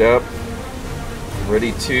periscope depth.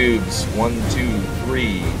 Ready tubes. 1, 2,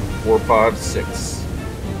 3, 4, 5, 6.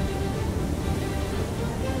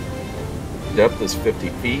 Depth is 50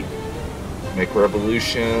 feet. Make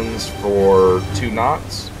revolutions for 2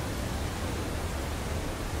 knots.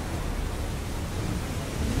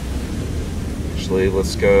 Actually,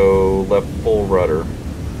 let's go left full rudder.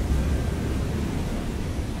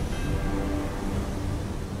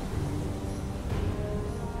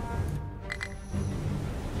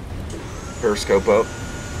 Periscope up.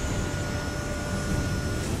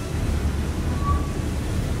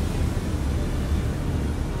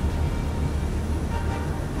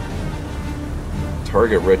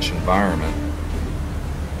 Target-rich environment.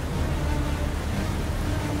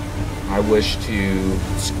 I wish to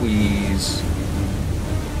squeeze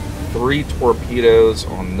 3 torpedoes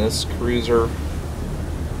on this cruiser.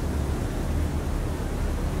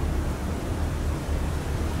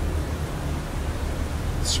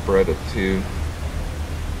 Spread of 2.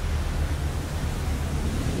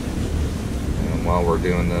 And while we're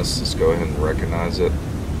doing this, let's go ahead and recognize it.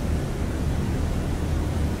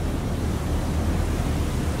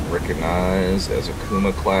 Recognized as a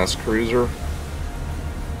Kuma class cruiser.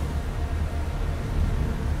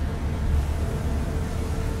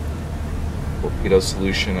 Torpedo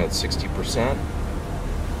solution at 60%.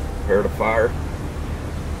 Prepare to fire.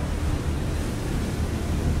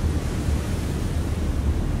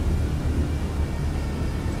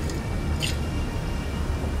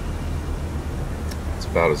 It's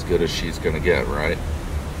about as good as she's gonna get, right?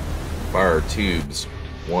 Fire tubes.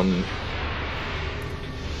 1,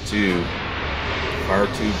 2, fire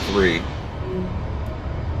tube 3.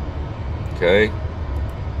 Okay.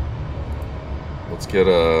 Let's get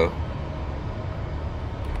a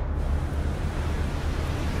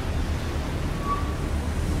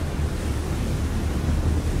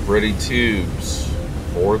ready tubes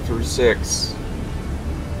 4 through 6.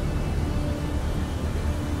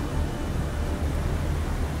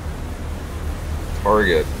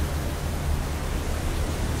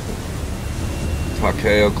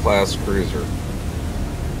 Takeo class cruiser.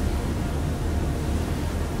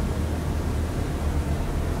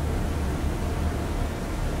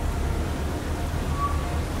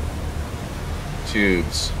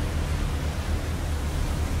 Tubes.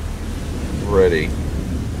 Ready.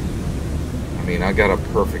 I mean, I got a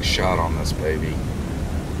perfect shot on this baby.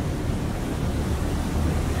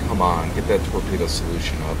 Come on, get that torpedo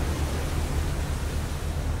solution up.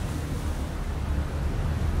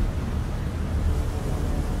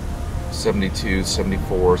 $72, $74,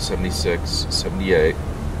 $76, $78,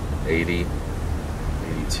 $80,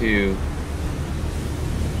 $82,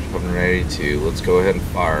 $182. Let's go ahead and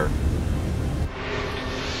fire.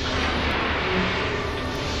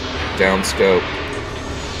 Down scope.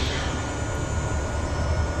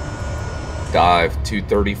 Dive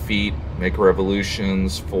 230 feet. Make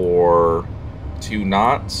revolutions for 2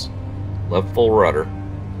 knots. Left full rudder.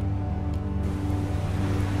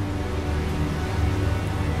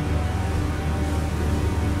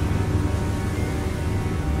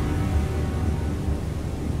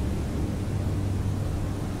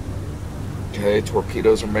 Okay,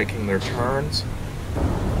 torpedoes are making their turns.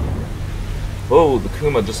 Oh, the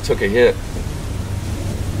Kuma just took a hit.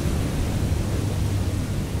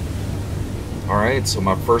 Alright, so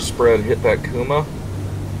my first spread hit that Kuma.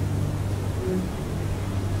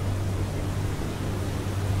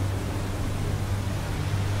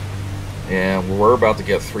 And we're about to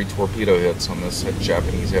get 3 torpedo hits on this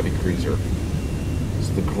Japanese heavy cruiser.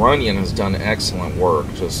 So the Grunion has done excellent work.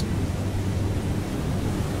 Just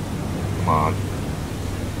come on.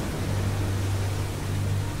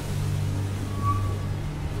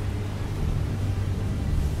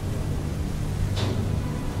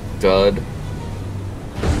 Dud.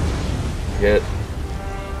 Hit.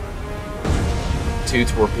 2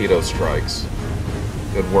 torpedo strikes.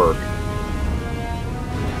 Good work.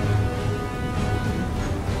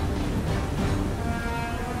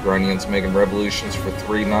 Grunion's making revolutions for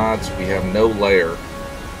 3 knots. We have no layer.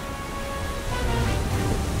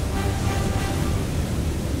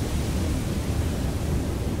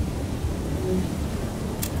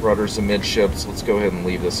 Rudders amidships. Let's go ahead and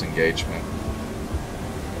leave this engagement.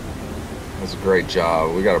 That's a great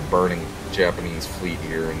job. We got a burning Japanese fleet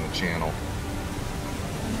here in the channel.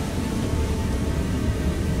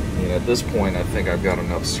 And at this point, I think I've got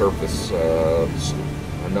enough surface,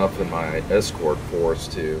 enough in my escort force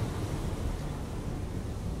to...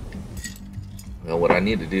 Well, what I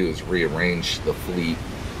need to do is rearrange the fleet.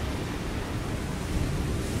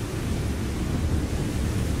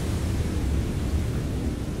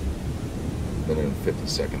 A minute and 50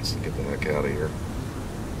 seconds to get the heck out of here.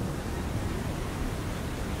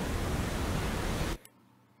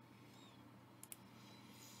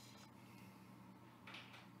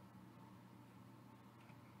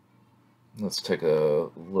 Let's take a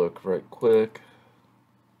look right quick.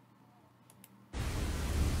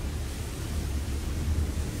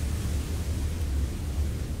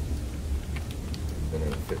 Minute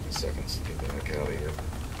and 50 seconds to get the heck out of here.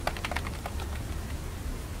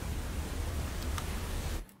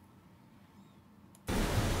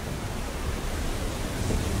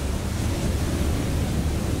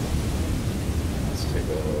 Let's take a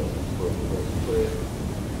look right quick.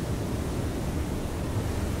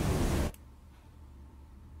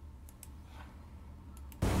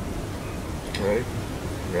 Okay,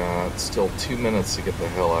 got still 2 minutes to get the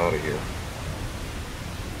hell out of here.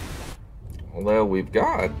 Although we've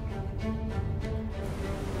got a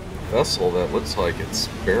vessel that looks like it's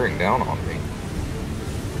bearing down on me.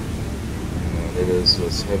 And it is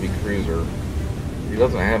this heavy cruiser. He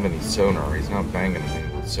doesn't have any sonar. He's not banging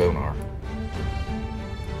me with sonar.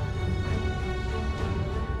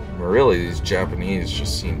 But really, these Japanese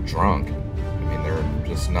just seem drunk. I mean, they're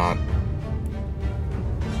just not...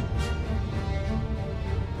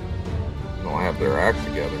 don't have their act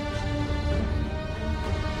together.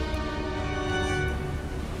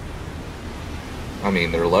 I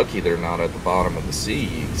mean, they're lucky they're not at the bottom of the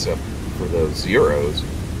sea, except for those zeros.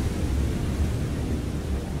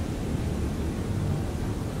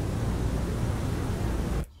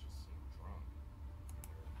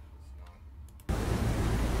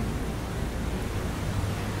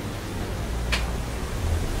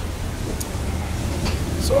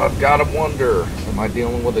 So I've got to wonder, am I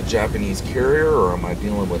dealing with a Japanese carrier or am I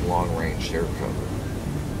dealing with long-range air cover?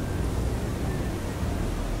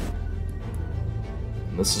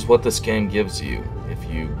 And this is what this game gives you. If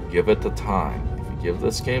you give it the time, if you give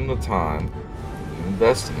this game the time, and you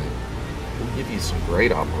invest in it, it'll give you some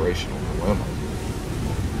great operational dilemmas.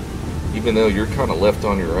 Even though you're kind of left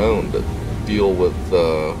on your own to deal with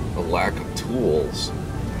a lack of tools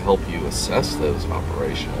help you assess those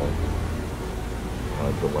operational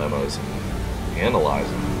dilemmas and analyze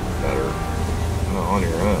them better on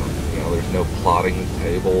your own. You know, there's no plotting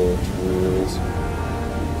table tools.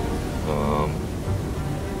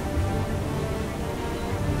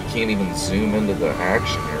 You can't even zoom into the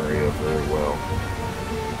action area very well.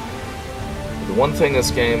 The one thing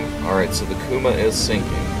this game, alright, so the Kuma is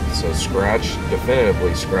sinking, so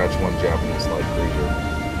definitively scratch one Japanese light cruiser.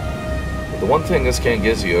 But the one thing this game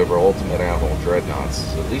gives you over Ultimate Admiral Dreadnoughts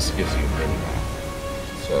is at least it gives you a mini-map.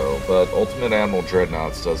 So, but Ultimate Admiral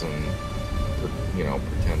Dreadnoughts doesn't, you know,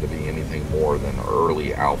 pretend to be anything more than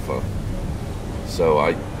early alpha. So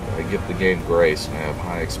I give the game grace, and I have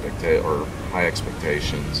high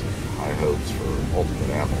expectations and high hopes for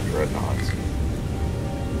Ultimate Admiral Dreadnoughts.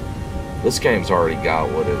 This game's already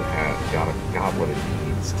got what it got what it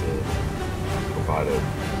needs to provide a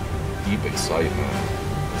deep excitement,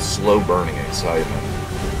 slow burning excitement,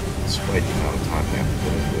 despite the amount of time they have to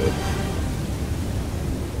put into it.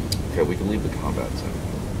 Okay, we can leave the combat zone.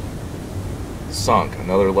 Sunk,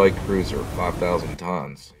 another light cruiser, 5,000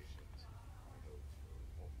 tons.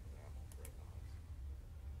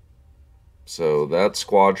 So that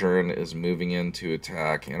squadron is moving in to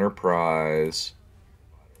attack Enterprise.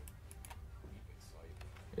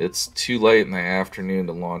 It's too late in the afternoon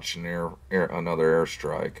to launch another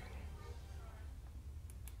airstrike.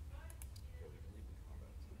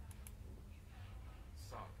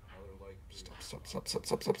 Stop.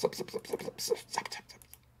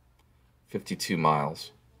 52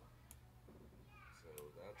 miles. So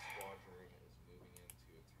that squadron is moving in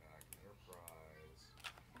to attack Enterprise.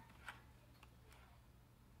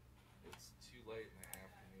 It's too late in the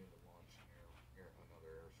afternoon to launch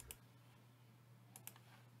another airstrike.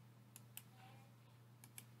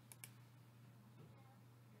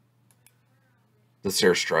 This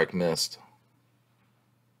airstrike missed.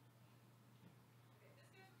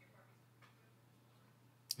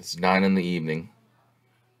 It's 9 in the evening.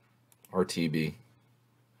 RTB.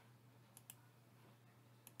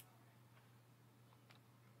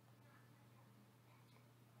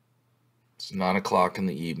 It's 9 o'clock in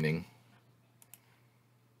the evening.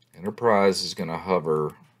 Enterprise is going to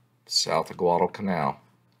hover south of Guadalcanal.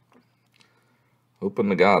 Hoping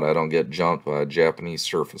to God I don't get jumped by a Japanese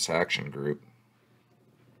surface action group.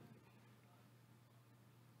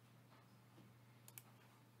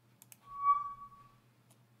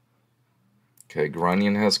 Okay,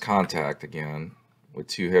 Grunion has contact again with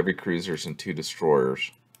 2 heavy cruisers and 2 destroyers.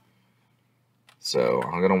 So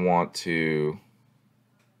I'm going to want to...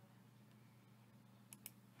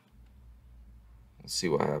 Let's see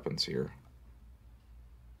what happens here.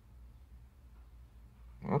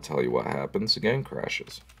 I'll tell you what happens. The game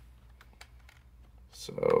crashes.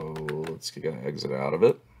 So let's get an exit out of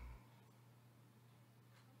it.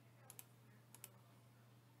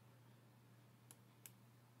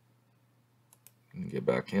 And get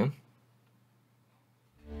back in.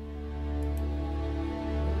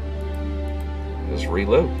 Just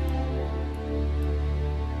reload.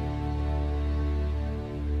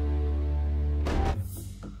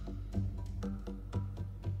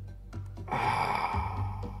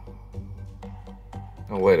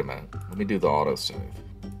 Oh, wait a minute. Let me do the autosave.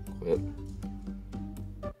 Quit.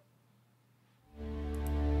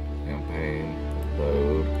 Campaign.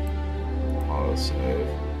 Load. Autosave.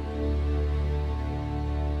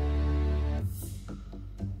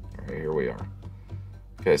 Alright, here we are.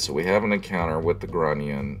 Okay, so we have an encounter with the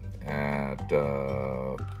Grunion at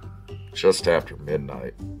just after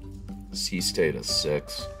midnight. Sea state is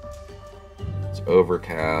 6. It's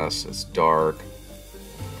overcast. It's dark.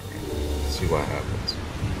 Let's see what happens.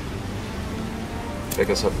 Take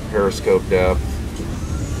us up to periscope depth.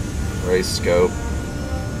 Raise scope.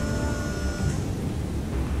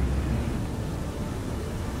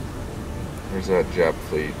 There's that Jap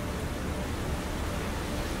fleet.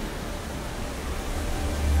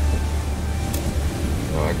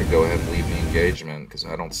 No, I could go ahead and leave the engagement because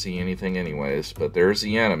I don't see anything anyways. But there's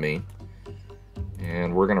the enemy.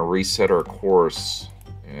 And we're going to reset our course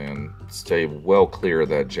and stay well clear of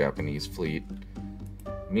that Japanese fleet.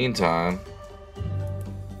 Meantime,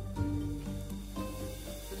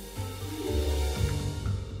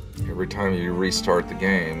 every time you restart the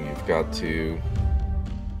game, you've got to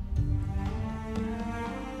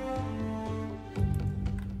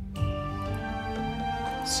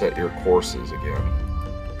set your courses again.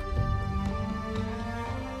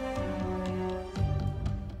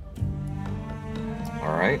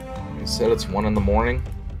 Alright, you said it's 1 in the morning.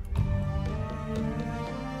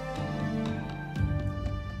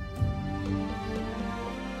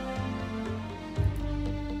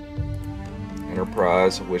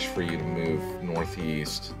 Enterprise, I wish for you to move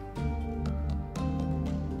northeast.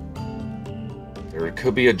 There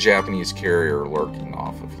could be a Japanese carrier lurking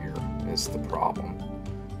off of here, is the problem.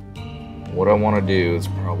 What I want to do is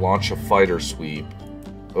launch a fighter sweep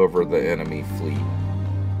over the enemy fleet.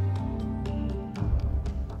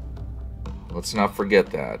 Let's not forget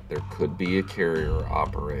that. There could be a carrier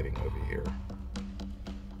operating over here.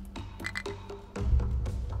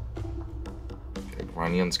 Okay,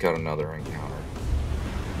 Grunion's got another encounter.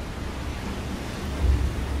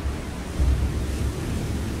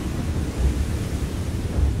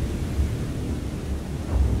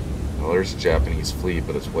 Well, there's a Japanese fleet,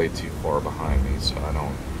 but it's way too far behind me, so I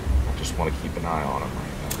just want to keep an eye on him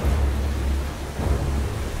right now.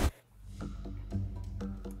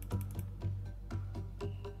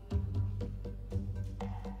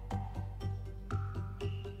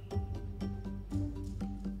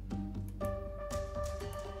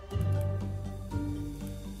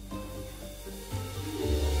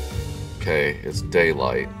 Okay, it's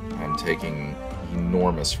daylight. I'm taking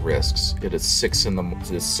enormous risks. It is 7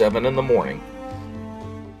 in the morning.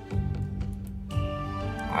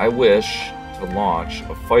 I wish to launch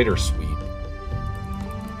a fighter sweep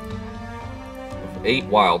of 8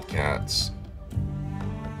 Wildcats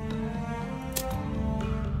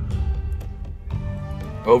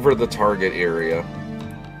over the target area,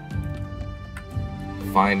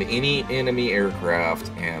 find any enemy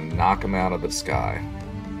aircraft, and knock them out of the sky.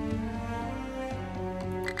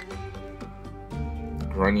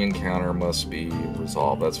 Grunion encounter must be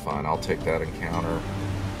resolved. That's fine. I'll take that encounter.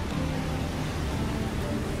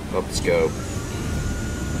 Up scope.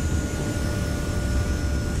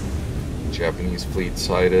 Japanese fleet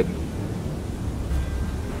sighted.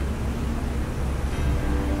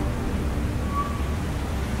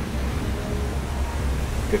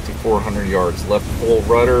 $5,400 yards. Left full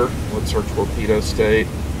rudder. What's our torpedo state?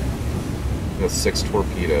 We got 6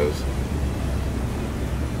 torpedoes.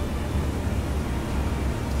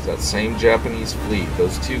 That same Japanese fleet,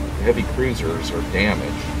 those 2 heavy cruisers are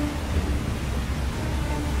damaged.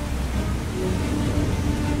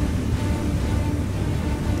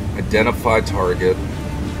 Identify target.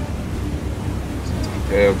 It's a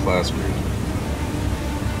Takeo class cruiser.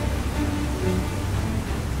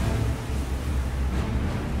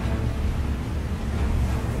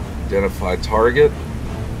 Identify target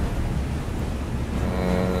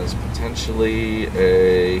as potentially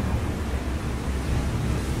a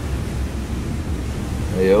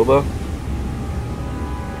Aoba.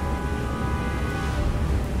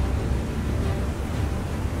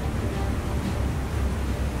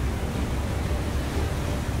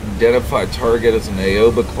 Identify target as an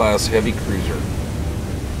Aoba class heavy cruiser.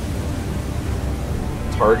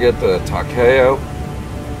 Target the Takeo.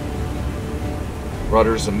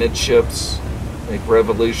 Rudders amidships. Make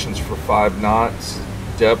revolutions for 5 knots.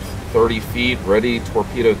 Depth 30 feet. Ready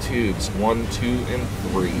torpedo tubes 1, 2, and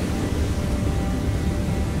 3.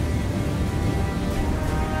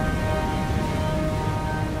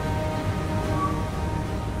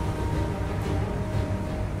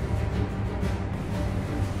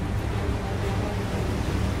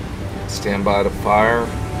 Stand by to fire.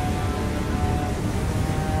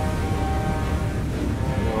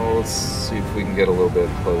 Let's see if we can get a little bit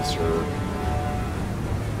closer.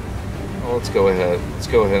 Well, let's go ahead. Let's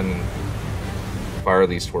go ahead and fire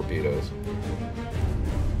these torpedoes.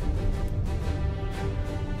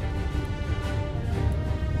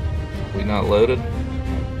 We not loaded?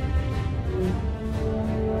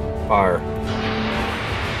 Fire.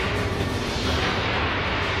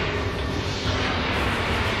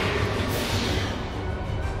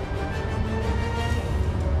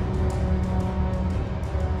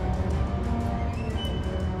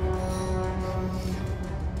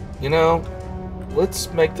 You know,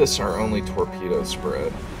 let's make this our only torpedo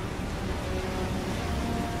spread.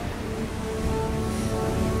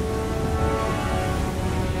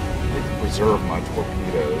 I need to preserve my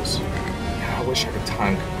torpedoes. Yeah, I wish I could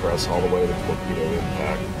time compress all the way to torpedo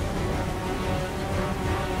impact.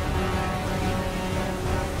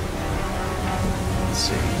 Let's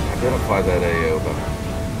see. Identify that Aoba.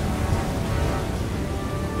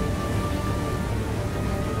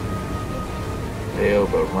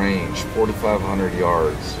 Aoba range 4,500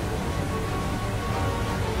 yards.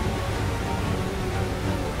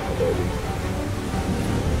 Oh, baby.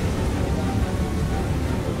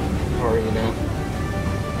 How are you now?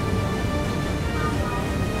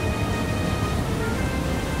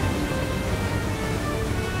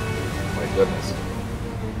 My goodness.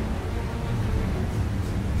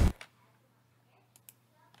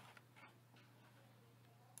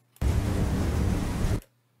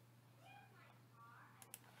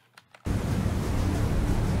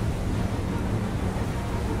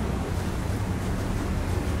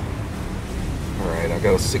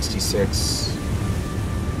 got a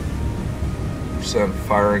 66%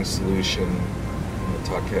 firing solution on the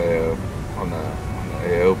Takeo, on the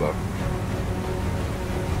Aoba.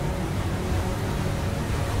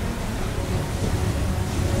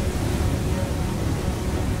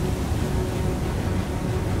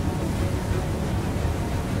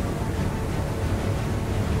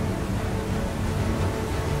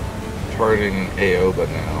 Targeting Aoba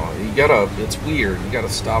now. It's weird. You gotta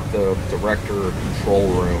stop the director control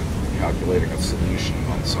room from calculating a solution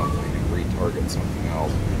on something and retarget something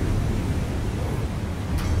else.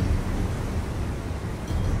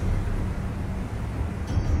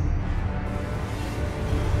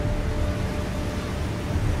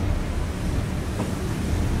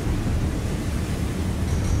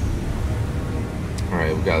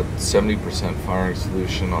 Alright, we got 70% firing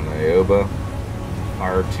solution on the Aoba.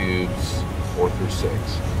 Fire tubes 4 through 6.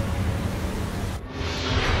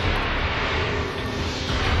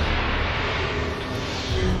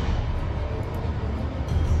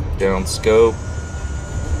 Down scope.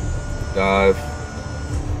 Dive.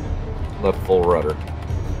 Left full rudder.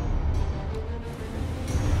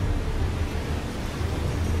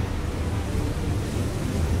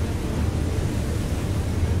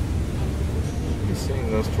 Be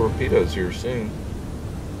seeing those torpedoes here soon.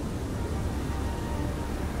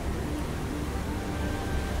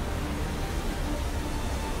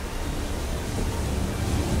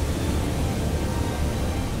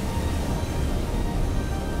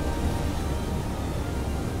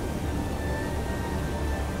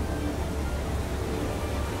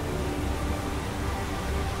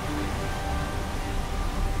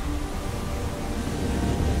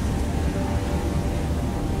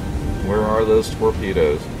 Where are those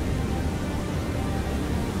torpedoes?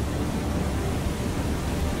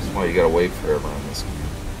 That's why you gotta wait forever on this one.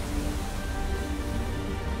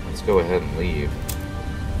 Let's go ahead and leave.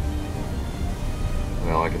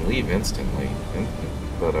 Well, I can leave instantly,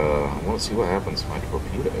 but I want to see what happens to my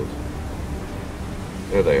torpedoes.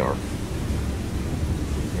 There they are.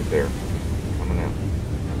 Right there. Coming in.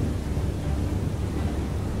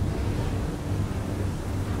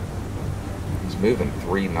 Moving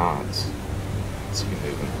 3 knots. Let's keep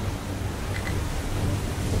moving.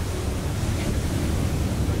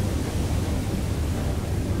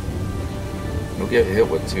 You'll get hit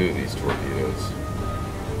with 2 of these torpedoes.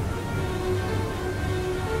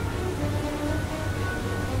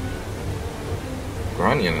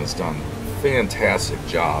 Grunion has done a fantastic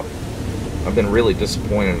job. I've been really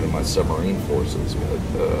disappointed in my submarine forces, but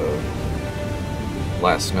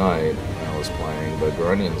last night I was playing, but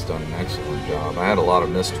Grunion's done an excellent job. I had a lot of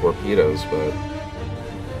missed torpedoes, but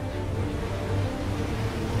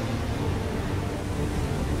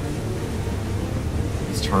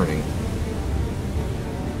he's turning.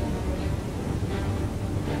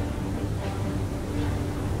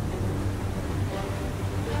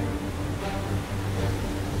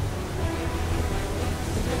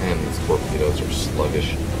 And these torpedoes are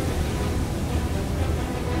sluggish.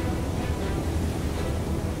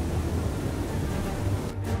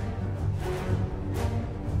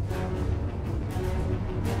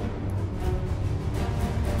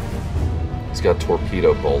 He's got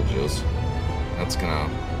torpedo bulges. That's gonna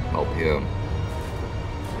help him.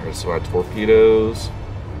 There's my torpedoes.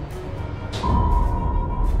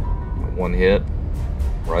 One hit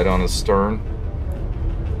right on his stern.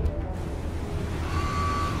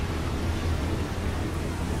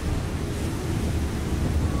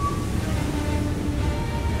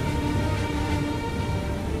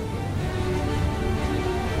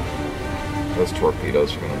 Those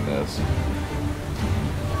torpedoes are gonna miss.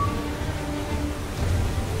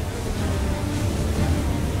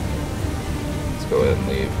 Go ahead and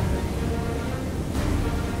leave.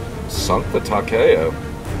 Sunk the Takeo.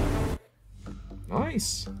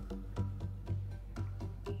 Nice.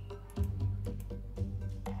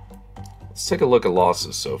 Let's take a look at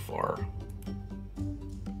losses so far.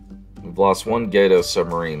 We've lost 1 Gato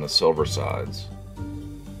submarine, the Silver Sides.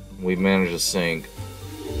 We've managed to sink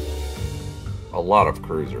a lot of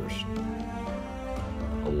cruisers.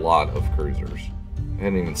 A lot of cruisers. We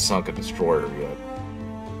haven't even sunk a destroyer yet.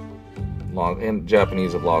 And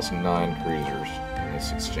Japanese have lost 9 cruisers in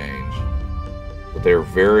this exchange. But they're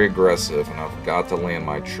very aggressive, and I've got to land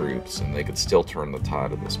my troops, and they could still turn the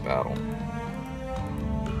tide of this battle.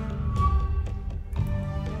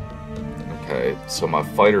 Okay, so my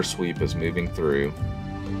fighter sweep is moving through.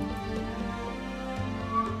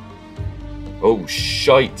 Oh,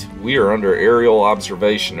 shite! We are under aerial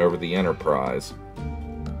observation over the Enterprise.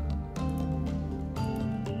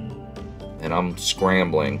 And I'm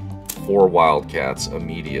scrambling 4 Wildcats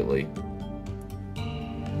immediately.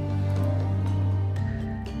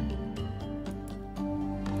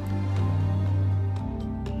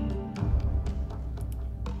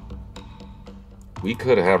 We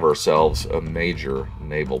could have ourselves a major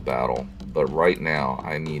naval battle, but right now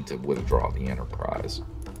I need to withdraw the Enterprise.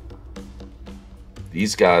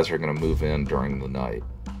 These guys are going to move in during the night.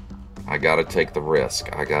 I got to take the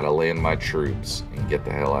risk. I got to land my troops and get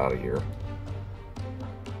the hell out of here.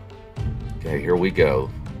 Okay, here we go.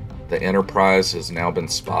 The Enterprise has now been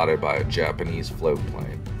spotted by a Japanese float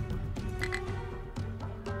plane.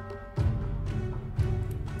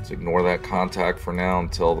 Let's ignore that contact for now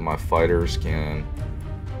until my fighters can...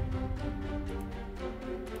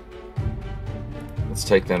 Let's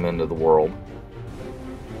take them into the world.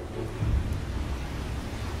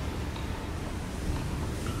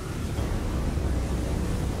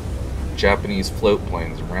 Japanese float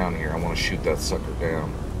planes around here. I want to shoot that sucker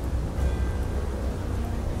down.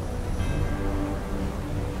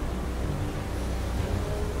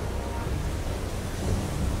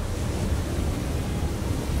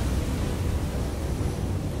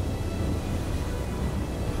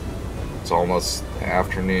 It's almost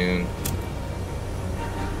afternoon.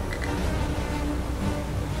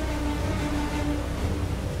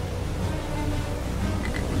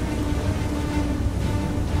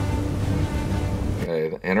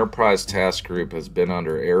 The Enterprise Task Group has been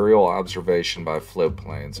under aerial observation by float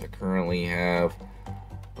planes. I currently have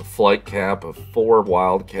a flight cap of 4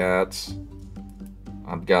 Wildcats.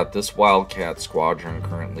 I've got this Wildcat squadron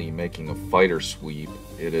currently making a fighter sweep.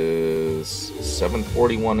 It is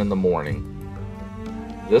 7:41 in the morning.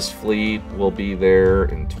 This fleet will be there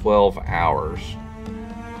in 12 hours.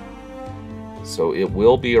 So it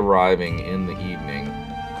will be arriving in the evening.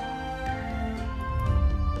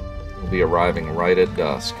 Be arriving right at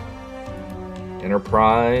dusk.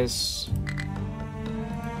 Enterprise.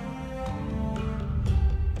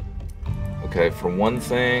 Okay, for one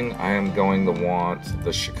thing, I am going to want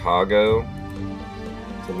the Chicago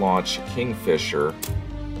to launch Kingfisher.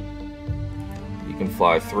 He can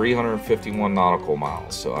fly 351 nautical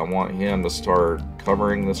miles, so I want him to start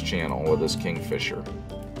covering this channel with his Kingfisher.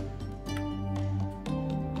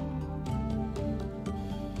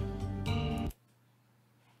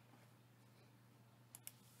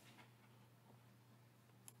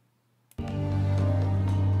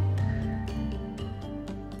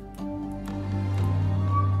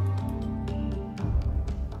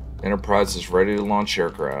 Enterprise is ready to launch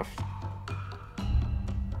aircraft.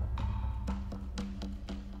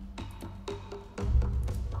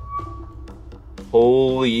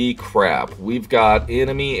 Holy crap. We've got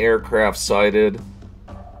enemy aircraft sighted.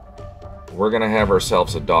 We're going to have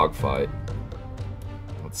ourselves a dogfight.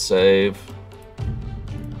 Let's save.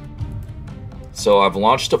 So I've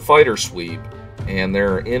launched a fighter sweep, and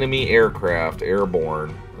there are enemy aircraft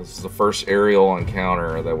airborne. This is the first aerial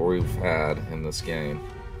encounter that we've had in this game.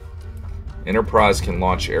 Enterprise can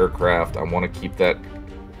launch aircraft. I want to keep that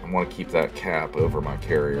cap over my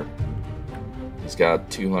carrier. He's got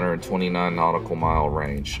 229 nautical mile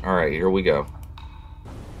range. All right, here we go.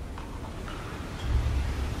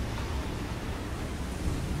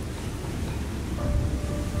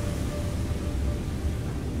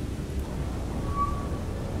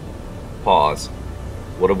 Pause.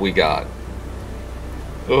 What have we got?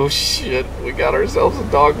 Oh shit, we got ourselves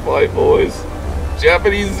a dogfight, boys.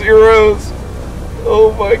 Japanese Zeros.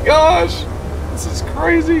 Oh my gosh. This is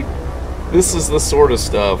crazy. This is the sort of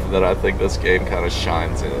stuff that I think this game kind of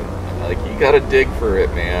shines in. Like, you gotta dig for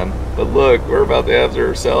it, man. But look, we're about to have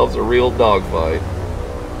ourselves a real dogfight.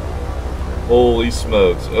 Holy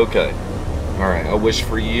smokes. Okay. Alright, I wish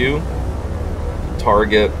for you.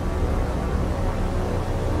 Target.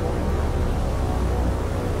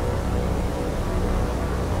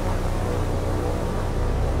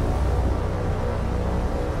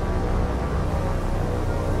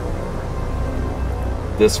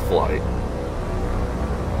 This flight.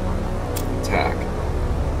 Attack.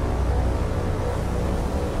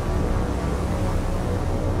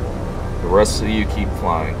 The rest of you keep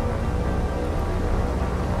flying.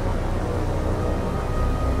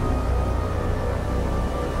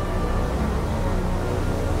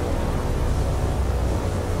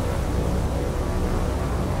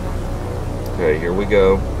 Okay, here we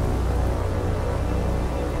go.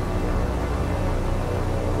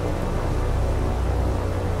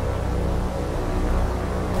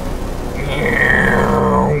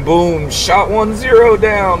 Boom, shot 1-0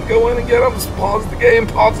 down. Go in and get him. Pause the game,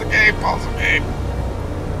 pause the game, pause the game.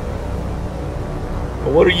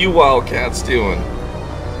 Well, what are you Wildcats doing?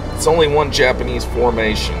 It's only one Japanese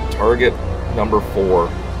formation. Target number 4.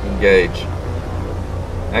 Engage.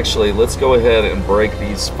 Actually, let's go ahead and break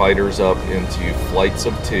these fighters up into flights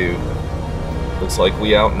of 2. Looks like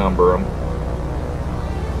we outnumber them.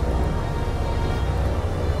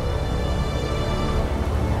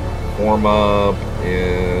 Form up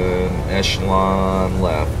in echelon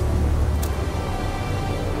left.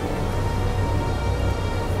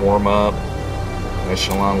 Form up,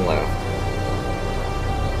 echelon left.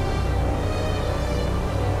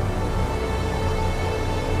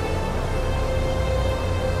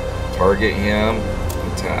 Target him,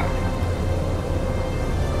 attack.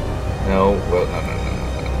 No, well, no.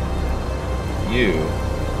 You,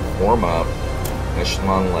 form up,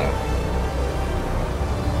 echelon left.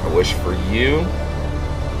 I wish for you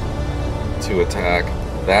to attack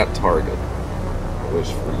that target. I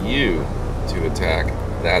wish for you to attack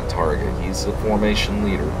that target. He's the formation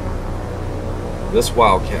leader. This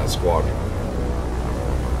Wildcat squadron.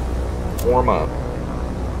 Form up.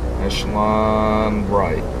 Echelon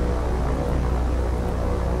right.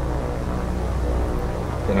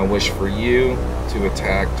 Then I wish for you to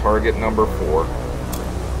attack target number 4.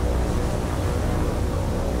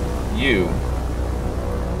 You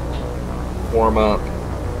form up.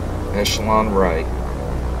 Echelon right.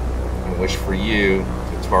 I wish for you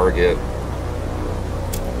to target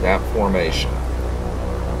that formation.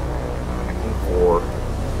 Attacking 4,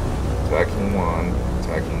 attacking 1,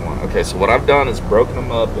 attacking 1. Okay, so what I've done is broken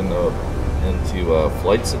them up into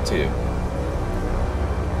flights of 2.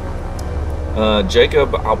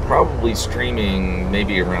 Jacob, I'll probably streaming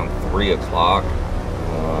maybe around 3 o'clock.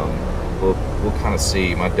 We'll kind of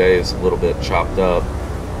see. My day is a little bit chopped up.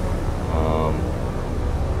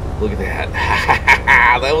 Look at that.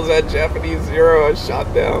 That was that Japanese Zero I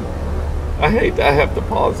shot down. I hate that I have to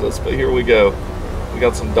pause this, but here we go. We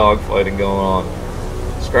got some dogfighting going on.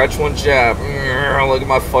 Scratch one Jap. Look at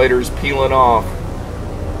my fighters peeling off.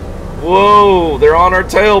 Whoa, they're on our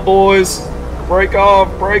tail, boys. Break off,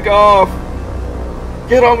 break off.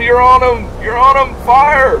 Get them, you're on them, you're on them.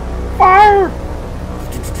 Fire, fire.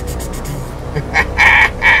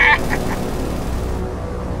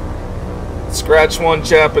 Scratch one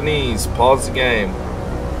Japanese. Pause the game.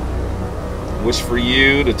 Wish for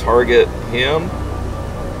you to target him.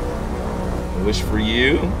 Wish for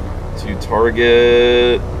you to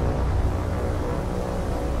target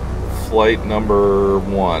flight number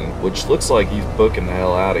 1, which looks like he's booking the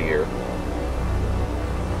hell out of here.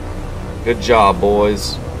 Good job,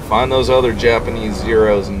 boys. Find those other Japanese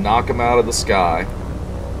Zeros and knock them out of the sky.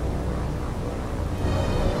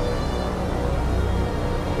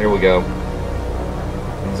 Here we go.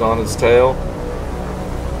 He's on his tail.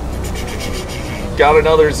 Got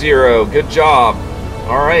another 0. Good job.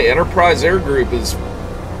 Alright, Enterprise Air Group is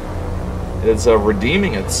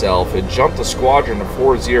redeeming itself. It jumped a squadron to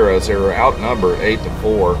 4 zeros. They were outnumbered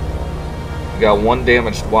 8-4. We got 1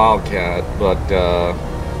 damaged Wildcat, but the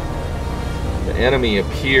enemy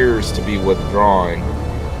appears to be withdrawing.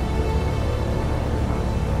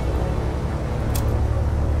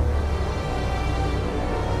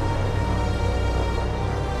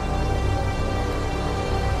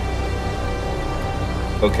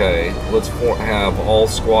 Okay, let's have all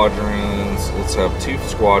squadrons. Let's have 2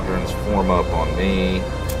 squadrons form up on me.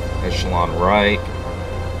 Echelon right.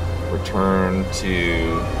 Return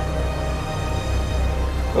to...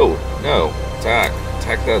 Oh, no. Attack.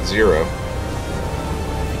 Attack that 0.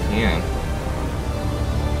 If you can.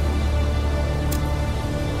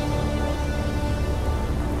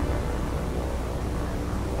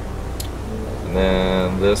 And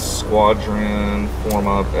then this squadron form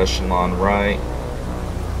up echelon right.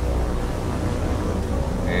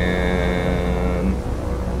 And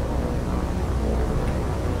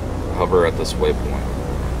hover at this waypoint.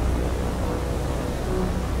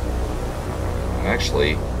 And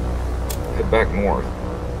actually, head back north.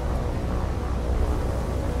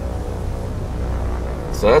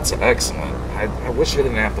 So that's excellent. I wish I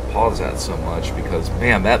didn't have to pause that so much because,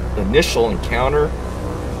 man, that initial encounter,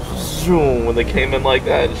 zoom, when they came in like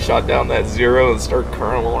that and shot down that 0 and started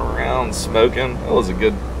curling around, smoking, that's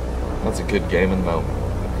a good gaming moment.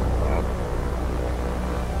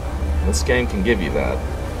 This game can give you that.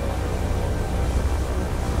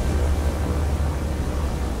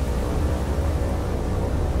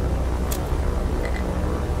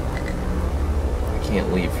 I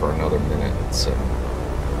can't leave for another minute and 7 minutes.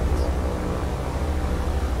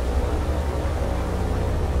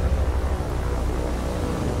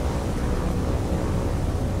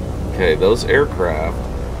 Okay, those aircraft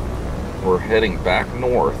were heading back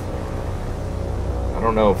north. I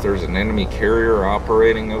don't know if there's an enemy carrier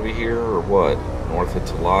operating over here or what, north of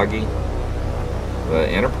Tulagi. The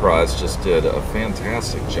Enterprise just did a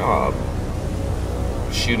fantastic job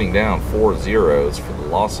shooting down 4 zeros for the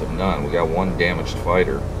loss of none. We got 1 damaged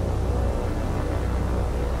fighter.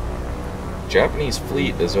 Japanese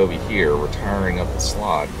fleet is over here, retiring up the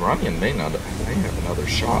slot. Grunion may have another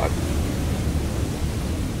shot.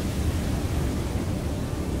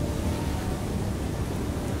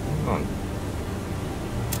 Hold on.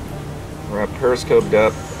 We're at periscope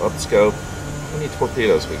depth, upscope. How many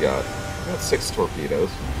torpedoes we got? We got 6 torpedoes.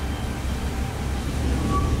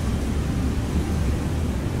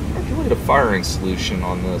 Calculate a firing solution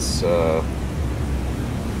on this.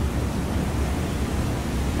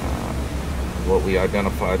 What we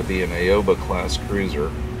identify to be an Aoba class cruiser.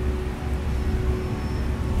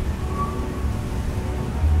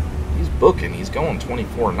 He's booking, he's going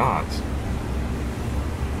 24 knots.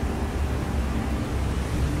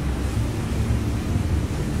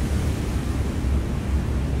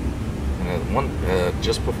 And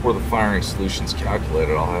just before the firing solution's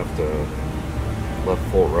calculated, I'll have to left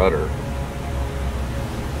full rudder.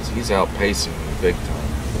 Because he's outpacing me big time.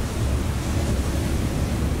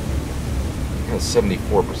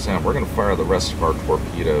 74%. We're going to fire the rest of our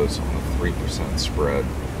torpedoes on a 3% spread.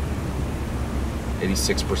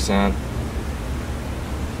 86%.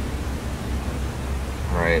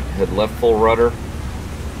 Alright, head left full rudder.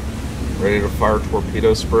 Ready to fire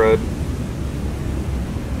torpedo spread.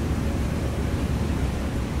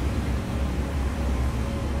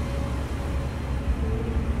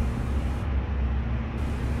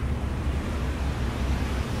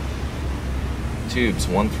 Tubes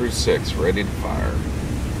 1 through 6 ready to fire.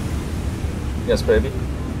 Yes, baby?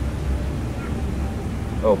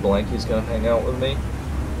 Oh, Blanky's gonna hang out with me?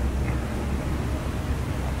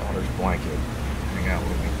 Daughter's Blanket. Hang out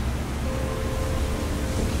with me.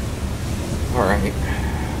 Alright.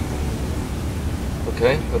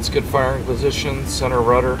 Okay, that's good firing position. Center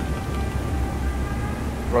rudder.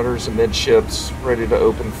 Rudders amidships ready to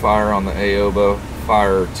open fire on the Aoba.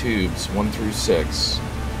 Fire tubes 1 through 6.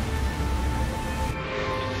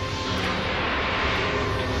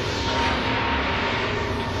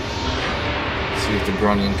 If the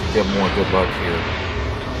Grunion could get more good luck here.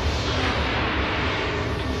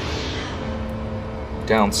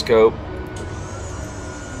 Down scope.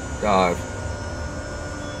 Dive.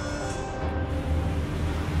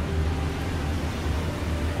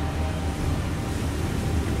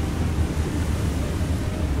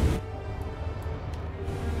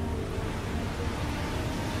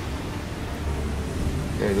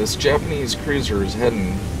 Okay, this Japanese cruiser is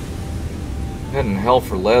heading hell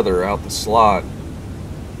for leather out the slot.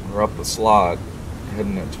 Or up the slot,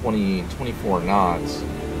 heading at 24 knots.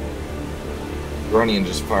 Grunion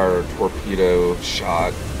just fired a torpedo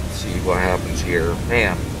shot. Let's see what happens here.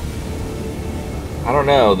 Man, I don't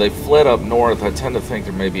know. They fled up north. I tend to think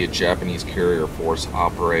there may be a Japanese carrier force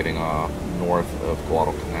operating north of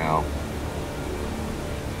Guadalcanal.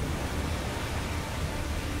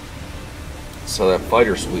 So that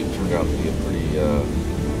fighter sweep turned out to be a pretty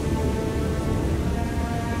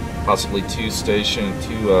possibly two stationary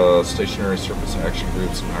surface action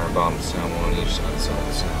groups in Iron Bottom Sound, one on each side of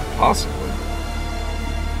the Sound. Possibly.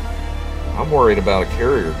 I'm worried about a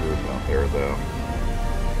carrier group out there, though.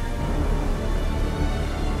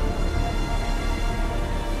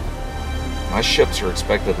 My ships are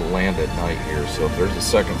expected to land at night here, so if there's a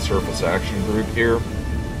second surface action group here,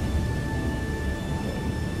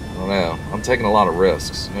 I don't know. I'm taking a lot of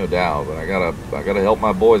risks, no doubt, but I gotta help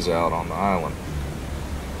my boys out on the island.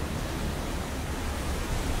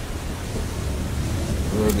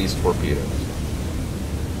 Where are these torpedoes?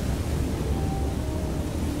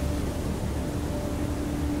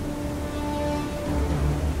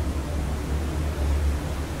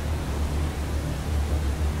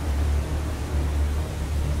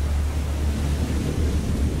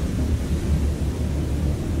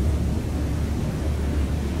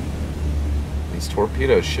 These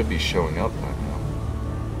torpedoes should be showing up by now.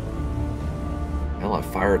 Hell, I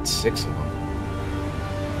fired 6 of them.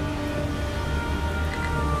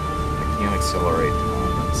 Can't accelerate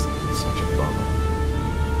time. It's such a bummer.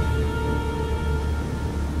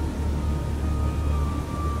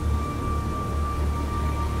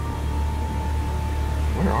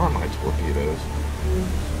 Where are my torpedoes?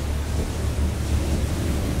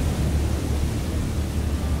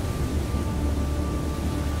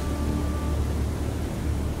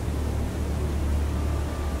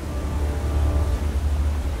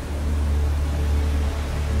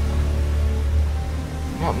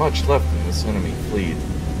 Not much left in this enemy fleet.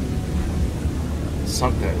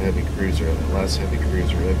 Sunk that heavy cruiser, that last heavy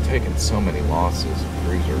cruiser. They've taken so many losses of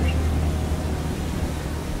cruisers.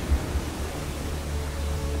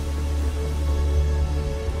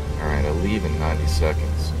 Alright, I leave in 90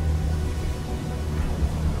 seconds.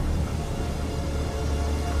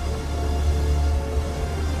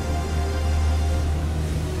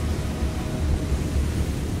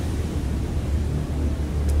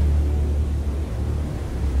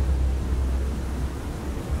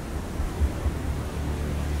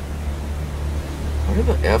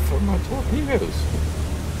 the F are my torpedoes?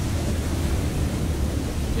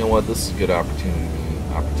 You know what? This is a good opportunity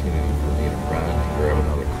for me to run and grab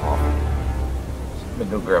another coffee. I'm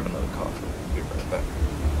gonna go grab another coffee. Be right back.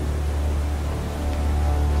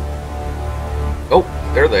 Oh,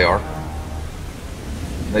 there they are.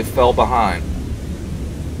 They fell behind.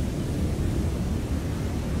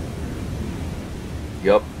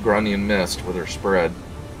 Yup, Grundy and missed with her spread.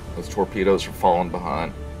 Those torpedoes are falling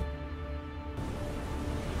behind.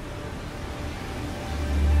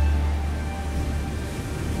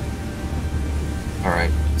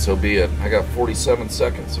 Alright, so be it. I got 47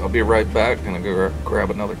 seconds. I'll be right back. Gonna go grab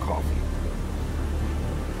another coffee.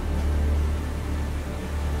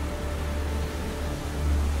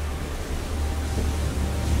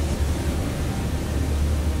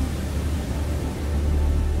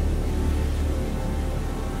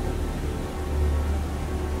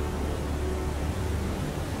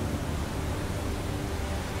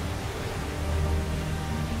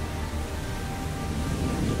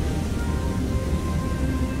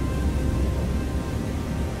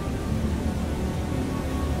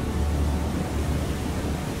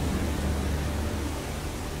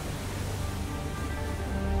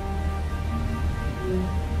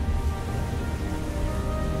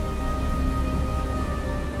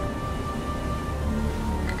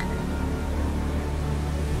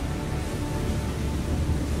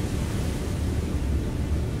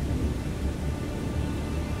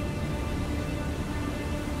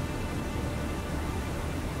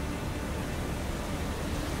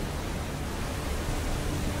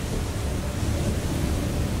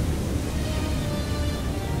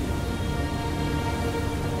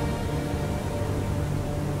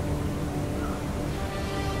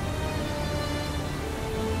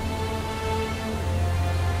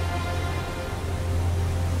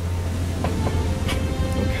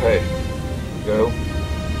 Okay, go.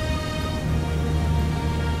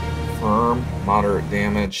 Firm, moderate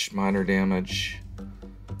damage, minor damage.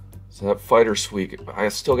 So that fighter sweep, I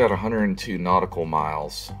still got 102 nautical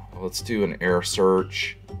miles. Let's do an air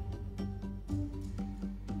search.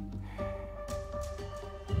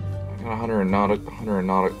 I got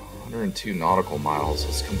 102 nautical miles.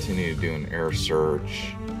 Let's continue to do an air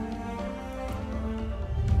search.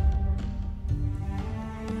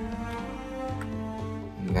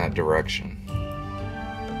 In that direction.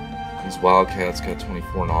 These Wildcats got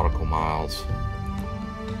 24 nautical miles.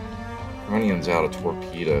 Runion's out of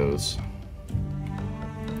torpedoes.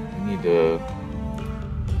 We need to...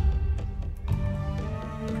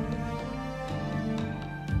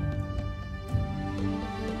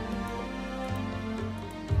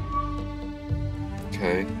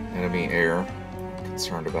 Okay, enemy air. I'm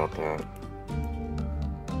concerned about that.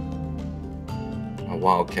 My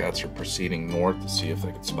Wildcats are proceeding north to see if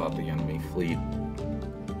they can spot the enemy fleet.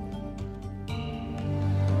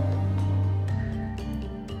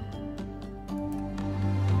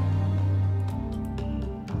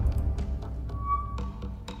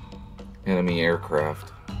 Enemy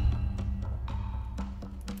aircraft.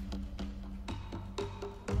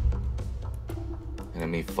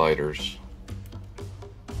 Enemy fighters.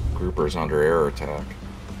 Groupers under air attack.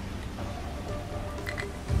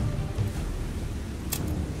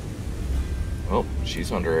 Oh,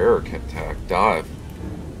 she's under air attack. Dive.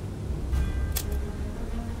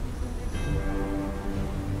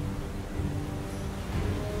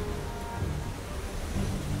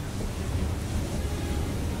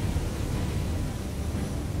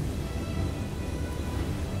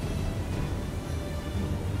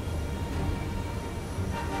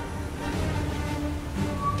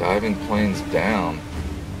 Diving planes down.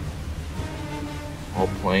 All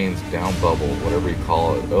planes down bubble, whatever you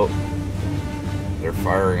call it. Oh, they're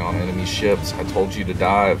firing on enemy ships. I told you to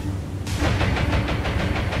dive.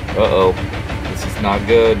 Uh-oh. This is not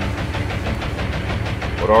good.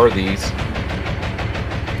 What are these?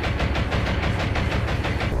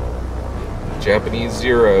 Japanese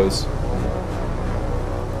Zeros.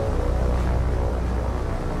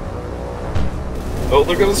 Oh,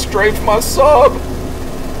 they're gonna strafe my sub!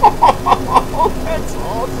 Oh, that's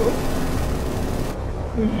awesome!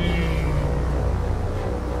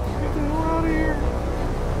 Get the hell out of here!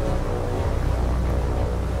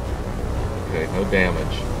 Okay, no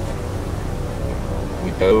damage. We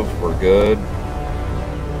dove, we're good.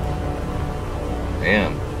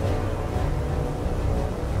 Damn.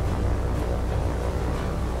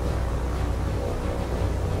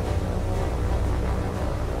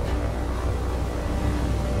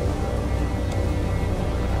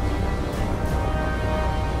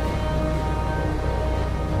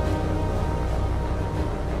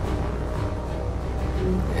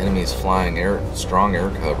 Enemy's flying strong air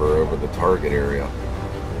cover over the target area.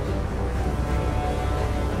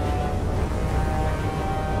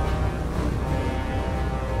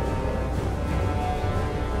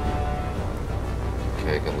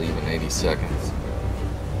 Okay, can leave in 80 seconds.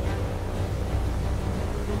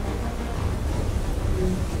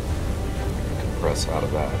 Compress out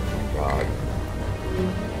of that. Thank God.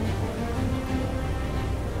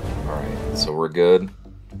 Alright, so we're good.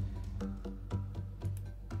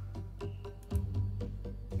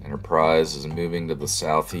 Enterprise is moving to the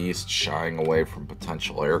southeast, shying away from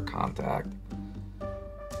potential air contact.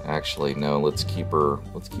 Actually, no, let's keep her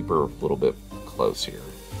a little bit close here.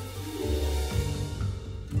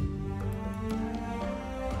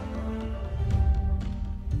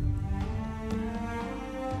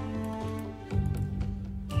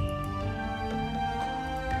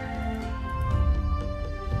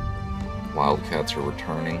 Wildcats are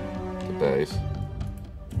returning to base.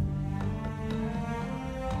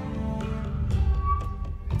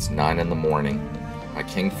 It's 9 in the morning. My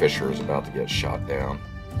Kingfisher is about to get shot down.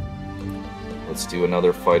 Let's do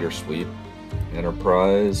another fighter sweep.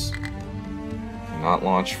 Enterprise cannot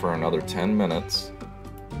launch for another 10 minutes.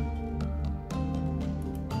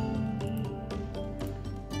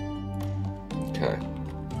 Okay.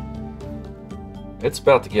 It's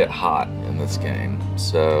about to get hot in this game,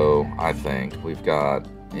 so I think we've got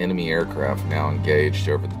enemy aircraft now engaged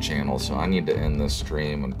over the channel, so I need to end this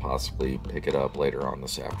stream and possibly pick it up later on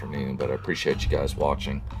this afternoon, but I appreciate you guys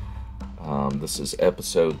watching. This is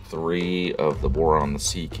episode 3 of the War on the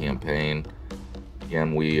Sea campaign.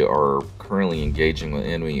 Again, we are currently engaging with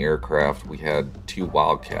enemy aircraft. We had 2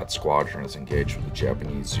 Wildcat squadrons engaged with the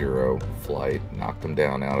Japanese Zero flight, knocked them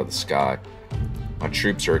down out of the sky. My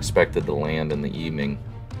troops are expected to land in the evening.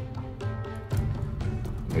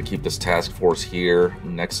 I'm going to keep this task force here.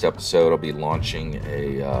 Next episode, I'll be launching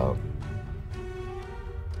a...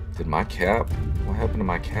 Did my cap? What happened to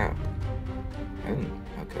my cap? I didn't...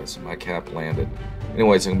 Okay, so my cap landed.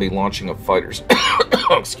 Anyways, I'm going to be launching a fighter's...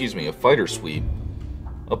 excuse me, a fighter sweep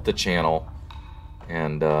up the channel.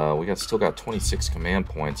 And we still got 26 command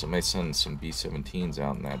points. I may send some B-17s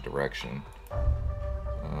out in that direction.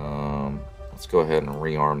 Let's go ahead and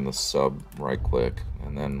rearm the sub right quick,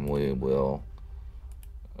 and then we will,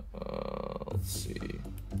 let's see,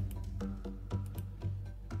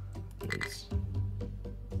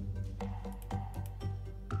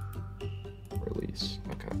 release,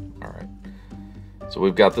 okay, alright. So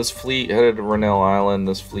we've got this fleet headed to Rennell Island,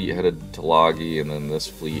 this fleet headed to Lagi, and then this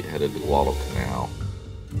fleet headed to Guadalcanal.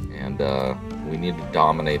 And we need to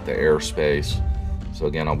dominate the airspace. So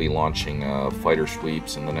again, I'll be launching fighter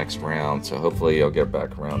sweeps in the next round, so hopefully I'll get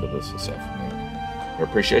back around to this afternoon. I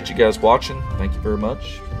appreciate you guys watching. Thank you very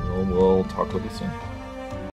much. We'll talk with you soon.